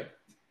thoughts, right?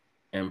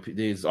 And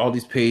there's all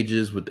these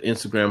pages with the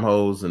Instagram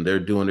hoes and they're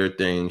doing their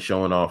thing,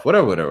 showing off,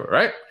 whatever, whatever,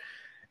 right?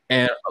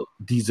 And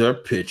these are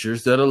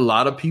pictures that a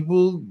lot of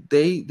people,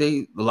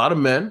 a lot of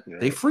men,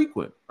 they Yeah.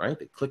 frequent, right?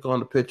 They click on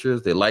the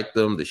pictures, they like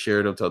them, they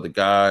share them to other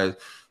guys.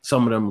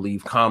 Some of them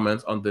leave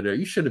comments under there.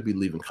 You shouldn't be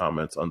leaving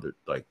comments under,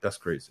 like, that's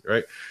crazy,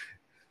 right?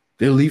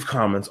 They leave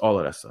comments, all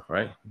of that stuff,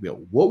 right?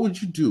 What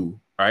would you do,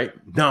 right?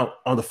 Now,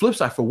 on the flip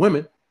side, for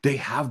women, they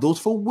have those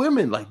for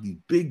women, like these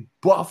big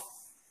buff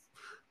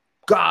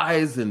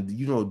guys and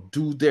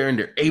dudes there in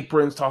their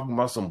aprons talking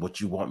about some what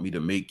you want me to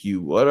make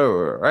you,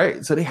 whatever,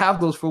 right? So they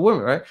have those for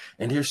women, right?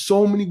 And there's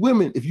so many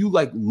women. If you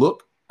like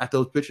look at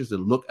those pictures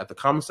and look at the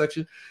comment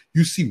section,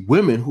 you see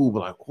women who were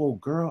like, oh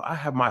girl, I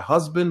have my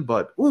husband,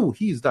 but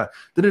he's not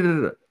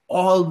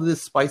all of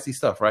this spicy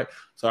stuff, right?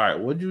 So all right,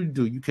 what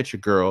do? You catch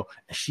your girl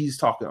and she's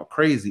talking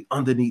crazy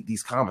underneath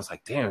these comments,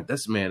 like, damn,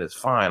 this man is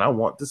fine. I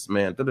want this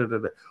man.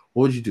 What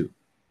would you do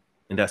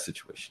in that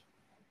situation?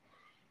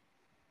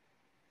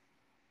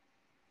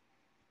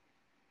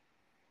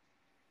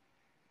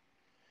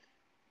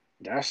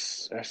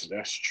 That's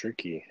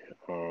tricky.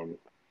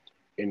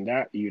 In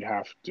that you'd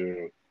have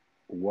to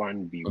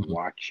one be Mhm.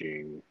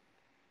 watching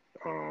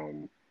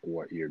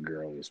what your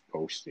girl is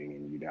posting,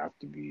 and you'd have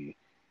to be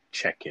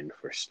checking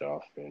for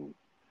stuff. And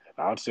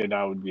I would say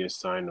that would be a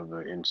sign of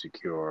an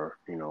insecure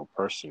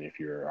person if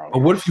you're out But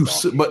here what if you?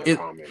 stalking But the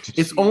comments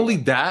to it's see only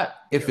what that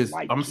if they're it's.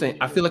 I'm saying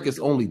liking I and feel what like they're it's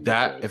only doing,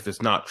 that because if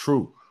it's not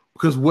true.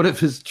 Because what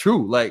if it's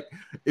true? Like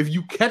if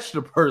you catch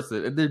the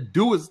person and they're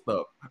doing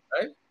stuff,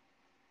 right?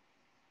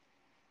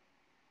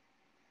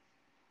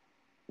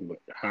 but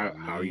I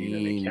how are you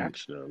gonna mean,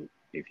 catch them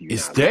if you're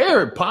it's not looking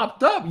there. It for them?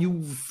 popped up.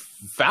 You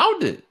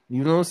found it.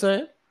 You know what I'm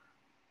saying?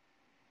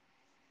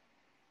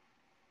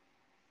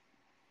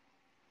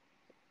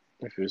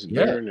 If it's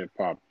Yeah. there and it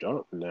popped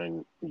up,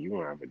 then you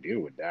gonna have to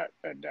deal with that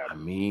at that I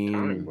time.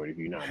 mean, But if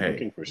you're not hey,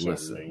 looking for something,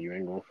 then listen. you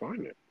ain't gonna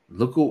find it.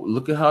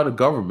 Look at how the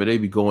government they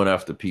be going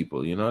after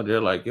people.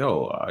 They're like,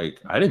 yo,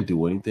 I didn't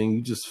do anything.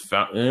 You just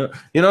found.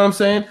 You know what I'm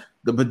saying?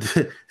 But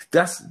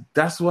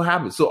that's what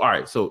happened. So all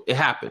right, so it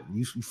happened.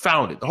 You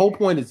found it. The whole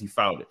point is you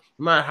found it.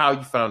 No matter how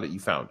you found it, you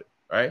found it.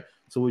 Right.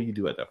 So what do you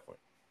do at that point?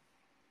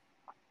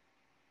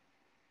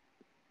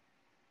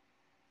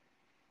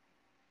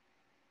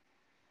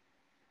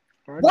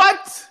 I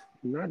What?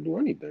 not do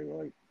anything.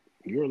 Like,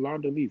 you're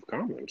allowed to leave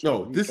comments. Like, No,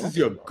 what are you this is talking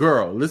your about?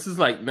 girl. This is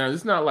like now.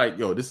 It's not like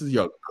yo. This is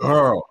your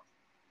girl.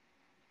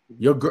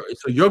 Your girl.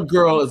 So your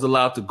girl is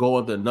allowed to go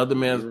onto another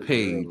man's You're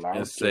page and allowed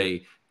to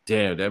say,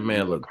 "Damn, that man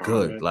leave a look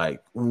good. comment.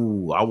 Like,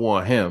 ooh, I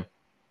want him."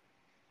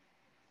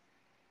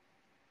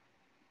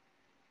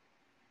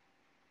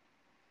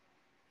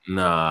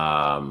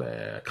 Nah,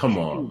 man. Come She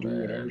can on, do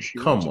whatever man. she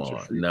Come wants. It's a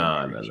on. free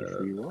Nah, country. nah, It's a nah, nah.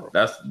 free world.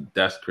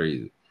 That's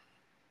crazy.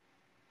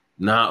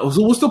 Nah.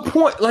 So what's the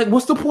point? Like,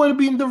 what's the point of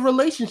being in the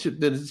relationship?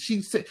 Then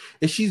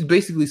she's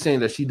basically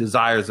saying that she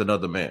desires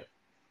another man.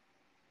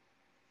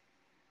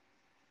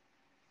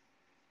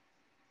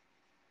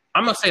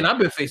 I'm not saying I've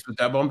been faced with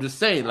that, but I'm just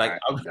saying, like,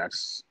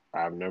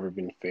 I've never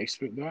been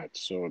faced with that,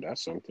 so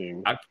that's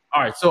something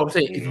all right. So I'm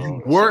saying, if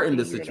you that's were in something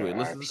this you gotta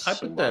situation, this ask is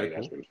somebody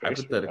that's hypothetical. been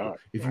faced with Hypothetical. that.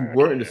 If you I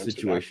were in can't this answer that for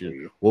situation,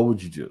 you. what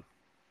would you do?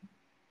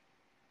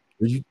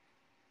 Would you?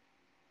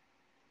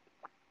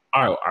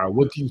 All right.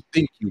 What do you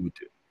think you would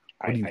do?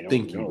 What do you I don't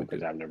think you know would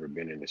because do? I've never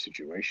been in a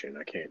situation.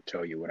 I can't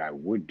tell you what I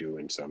would do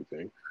in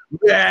something.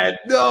 Man,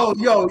 no,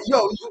 Um, no,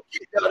 no,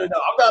 no. I'm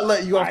not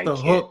letting you off I the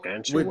can't hook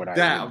answer what with I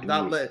that. would I'm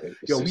not do. letting,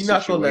 It's a we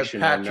not gonna let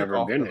situation I've Patrick never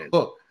off been the in.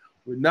 hook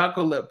We're not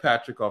gonna let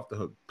Patrick off the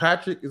hook.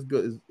 Patrick is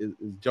good. Is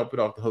jumping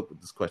off the hook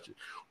with this question.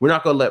 We're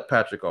not gonna let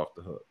Patrick off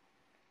the hook.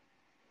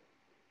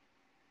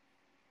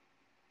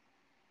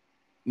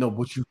 No,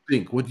 what you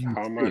think? What do you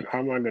think? How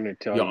am I going to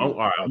tell Yo, you all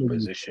right, a I'm gonna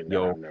position that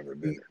yo, I've never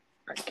been in?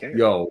 I can't.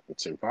 yo,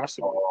 It's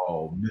impossible.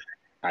 oh man,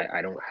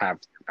 I don't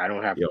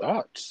have yo,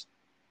 thoughts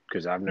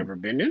because I've never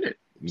been in it.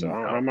 So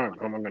how am I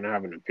going to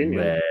have an opinion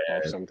man.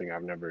 of something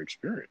I've never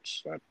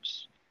experienced?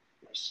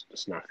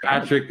 It's not fair.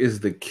 Patrick is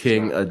the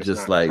king of It's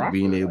just not like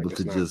being proper. able Like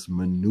to just it's not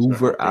how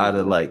maneuver things out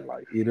of work like, in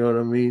life. you know what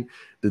I mean?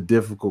 The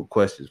difficult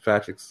questions.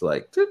 Patrick's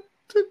like, toot,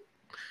 toot,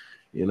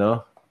 you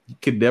know, you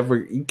could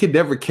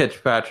never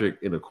catch Patrick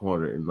in a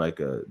corner in like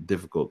a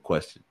difficult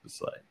question.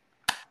 It's like,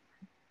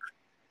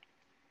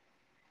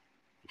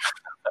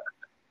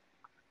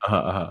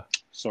 uh-huh,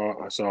 So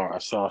I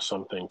saw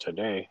something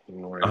today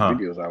in one of the uh-huh.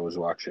 videos I was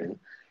watching.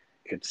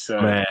 It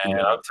said, Man, you I'm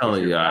know, if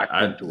telling you're you, backed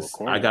into a I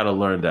corner, gotta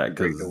learn that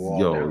break because the wall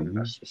yo, down.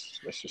 That's just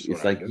what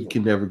it's I like you do.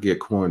 can never get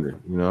cornered,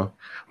 you know.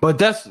 But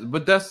that's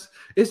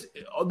it's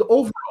the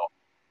overall.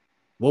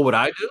 What would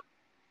I do?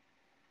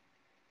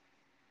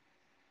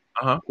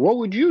 Uh-huh. What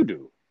would you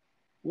do?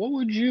 What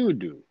would you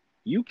do?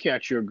 You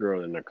catch your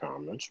girl in the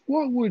comments.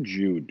 What would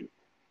you do?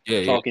 Yeah,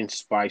 yeah, Talking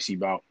spicy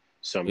about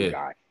some yeah.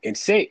 guy and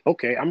say,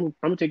 okay, I'm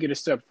gonna take it a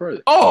step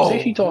further.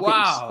 Say she Oh talking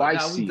wow! Now we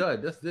spicy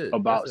done. That's it. That's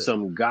about it.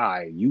 some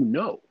guy you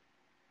know.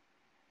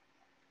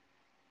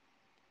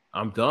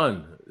 I'm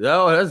done.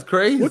 No, that's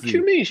What you crazy.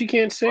 mean? She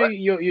can't say What?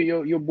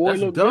 your boy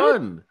That's look good?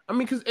 done. I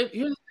mean, because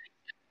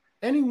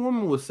any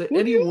woman would say, What do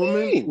any you woman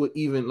mean? would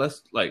even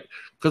let's like,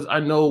 because I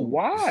know this is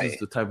Why?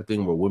 the type of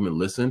thing where women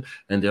listen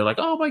and they're like,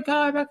 oh my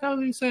god, that guy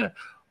really said that.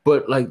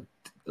 But like,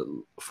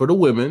 for the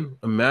women,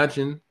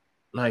 imagine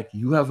like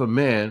you have a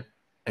man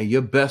and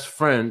your best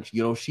friend,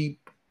 you know, she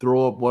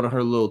throw up one of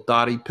her little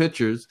thotty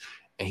pictures,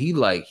 and he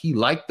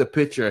liked the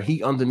picture, and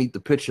he underneath the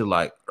picture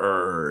like,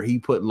 he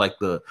put like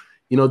the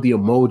the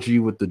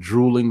emoji with the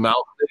drooling mouth.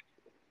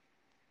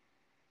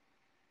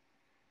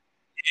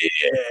 He's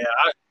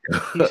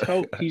Yeah,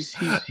 help. He's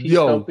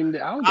yo, helping the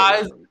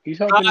guys, algorithm. He's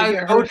helping to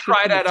get her don't shit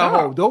try to the that at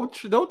home. top.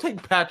 Don't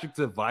take Patrick's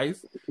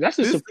advice. That's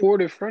a This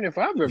supportive friend if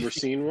I've ever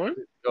seen one.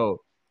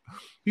 yo,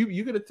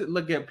 you're gonna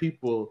look at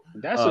people.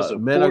 That's a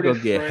Men are supportive gonna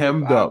get friend if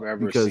hemmed I've up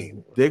ever because seen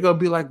one. they're gonna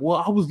be like,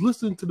 "Well, I was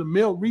listening to the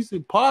Male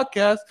Recent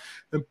podcast,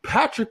 and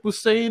Patrick was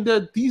saying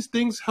that these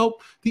things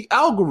help the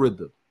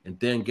algorithm." And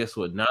then guess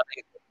what? Now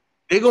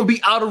they're gonna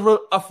be out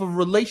of a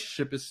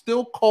relationship. It's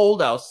still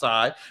cold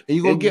outside, and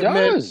you're gonna It get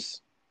men.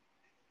 does.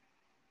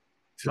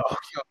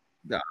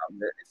 Nah,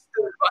 man, it's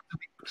still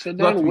So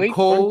about to then be wait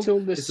cold. until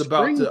the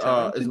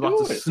springtime to It's about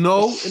do to it.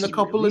 snow in It's a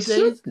couple really of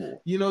days.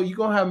 simple. You know, you're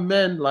gonna have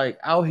men like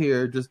out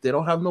here just they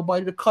don't have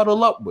nobody to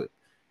cuddle up with.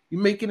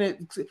 You're making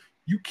it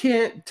you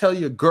can't tell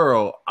your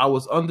girl I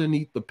was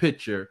underneath the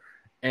picture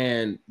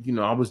and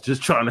I was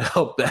just trying to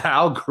help the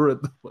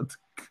algorithm.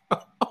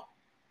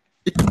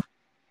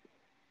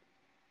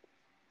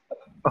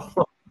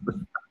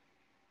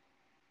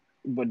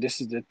 But this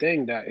is the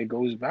thing that it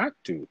goes back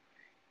to.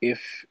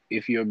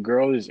 If your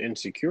girl is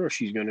insecure,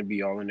 she's gonna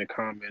be all in the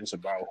comments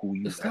about who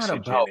you It's not messaging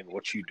about and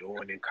what you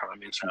doing and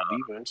comments you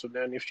leaving. So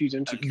then if she's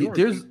insecure, do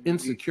there's you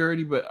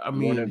insecurity, but I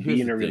want to mean, be here's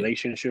in the a thing.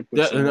 relationship with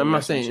And I'm someone not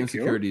that's saying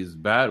insecure? insecurity is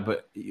bad,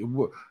 but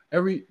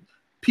every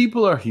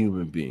people are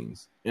human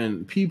beings,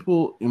 and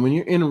when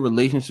you're in a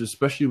relationship,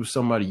 especially with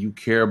somebody you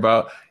care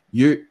about,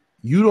 you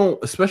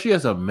don't, especially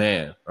as a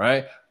man,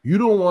 right? You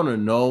don't want to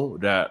know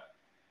that,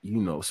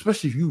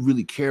 especially if you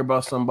really care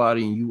about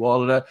somebody and you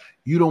all of that,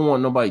 you don't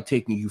want nobody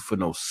taking you for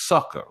no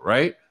sucker,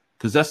 right?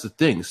 Because that's the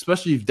thing,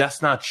 especially if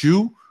that's not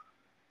you,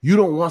 you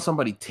don't want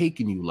somebody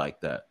taking you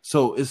like that.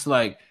 So it's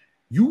like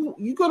you're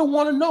gonna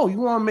want to know. You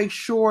want to make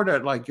sure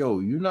that like, yo,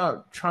 you're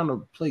not trying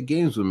to play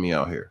games with me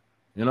out here.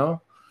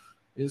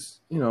 It's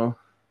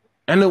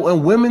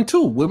and women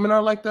too. Women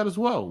are like that as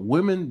well.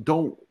 Women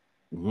don't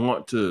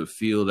want to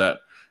feel that,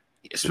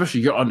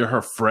 especially you're under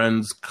her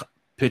friends'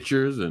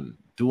 pictures and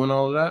doing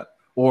all of that,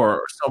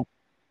 or some.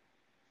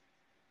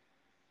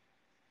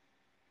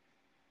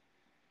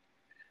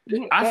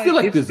 I feel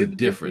Like like there's a if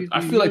difference.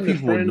 I feel you like and the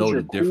people would friends know the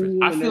are difference.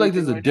 cool I and feel like everything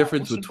there's a like that,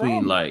 difference what's the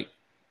between problem?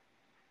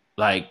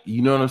 like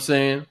you know what I'm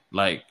saying?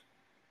 Like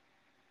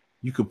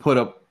you could put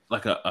up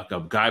like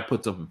a guy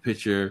puts up a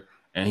picture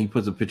and he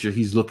puts a picture.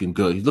 He's looking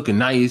good. He's looking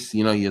nice.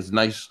 He has a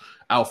nice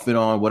outfit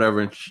on,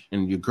 whatever.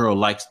 And your girl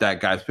likes that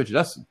guy's picture.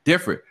 That's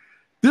different.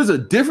 There's a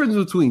difference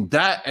between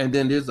that and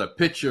then there's a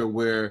picture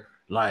where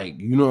like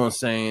you know what I'm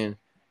saying.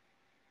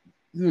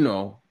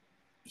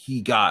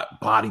 He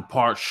got body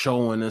parts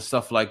showing and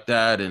stuff like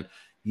that, and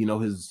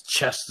his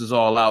chest is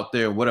all out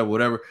there,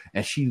 whatever.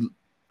 And she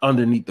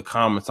underneath the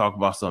comments talk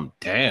about something.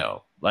 Damn,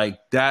 like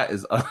that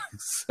is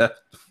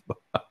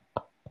unacceptable.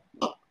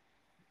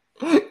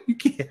 You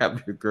can't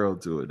have your girl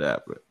doing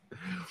that, but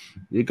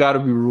there got to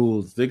be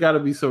rules. There got to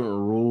be certain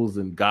rules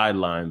and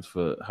guidelines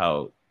for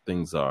how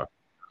things are.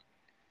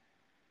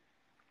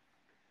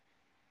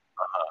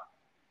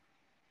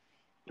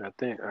 I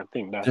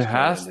think that's There kind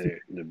of has to.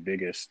 the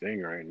biggest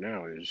thing right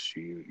now is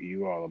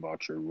you all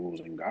about your rules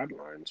and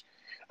guidelines.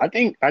 I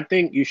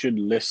think you should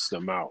list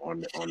them out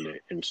on the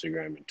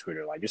Instagram and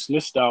Twitter. Like just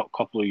list out a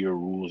couple of your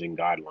rules and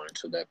guidelines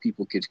so that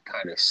people could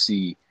kind of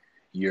see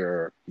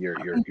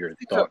I mean, your these are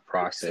thought basic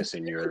process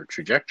and your things.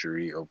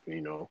 trajectory of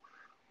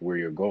where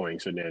you're going.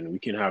 So then we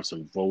can have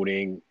some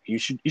voting. You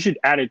should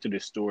add it to the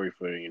story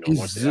for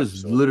once It's the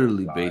just episode goes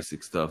literally live.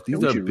 basic stuff. Then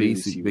These we are should really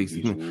see basic, what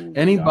basic these things. rules and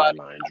Anybody,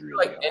 guidelines I feel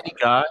like really any are.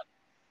 guy.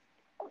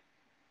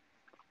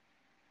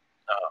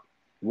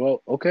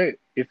 Well, okay.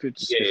 If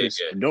it's Yeah, if yeah,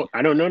 it's don't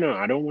I don't know no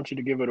I don't want you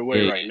to give it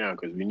away yeah, right now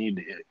because we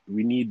need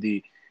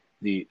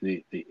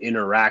the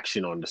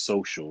interaction on the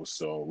socials.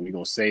 So we're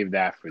gonna save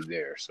that for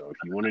there. So if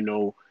you want to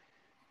know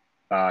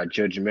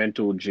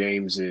Judgmental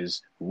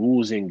James's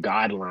rules and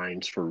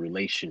guidelines for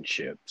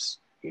relationships,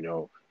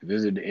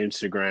 visit the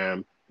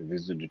Instagram,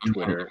 visit the yeah.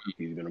 Twitter.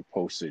 He's gonna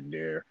post it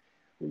there.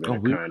 We're Oh, gonna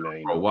we kind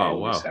of bro,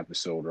 wow, end this wow.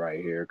 episode right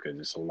here because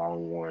it's a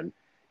long one.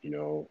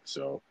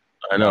 So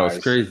I know it's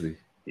guys, crazy.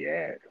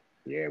 yeah,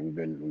 yeah, we've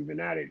been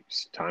at it.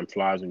 Time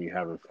flies when you're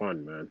having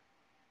fun, man.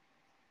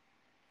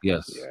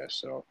 Yes. Yeah,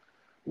 so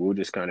we'll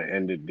just kind of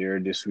end it there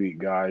this week,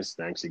 guys.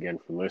 Thanks again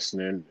for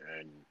listening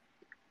and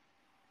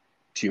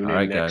tune All in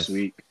right, next guys.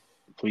 week.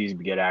 Please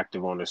get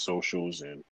active on the socials and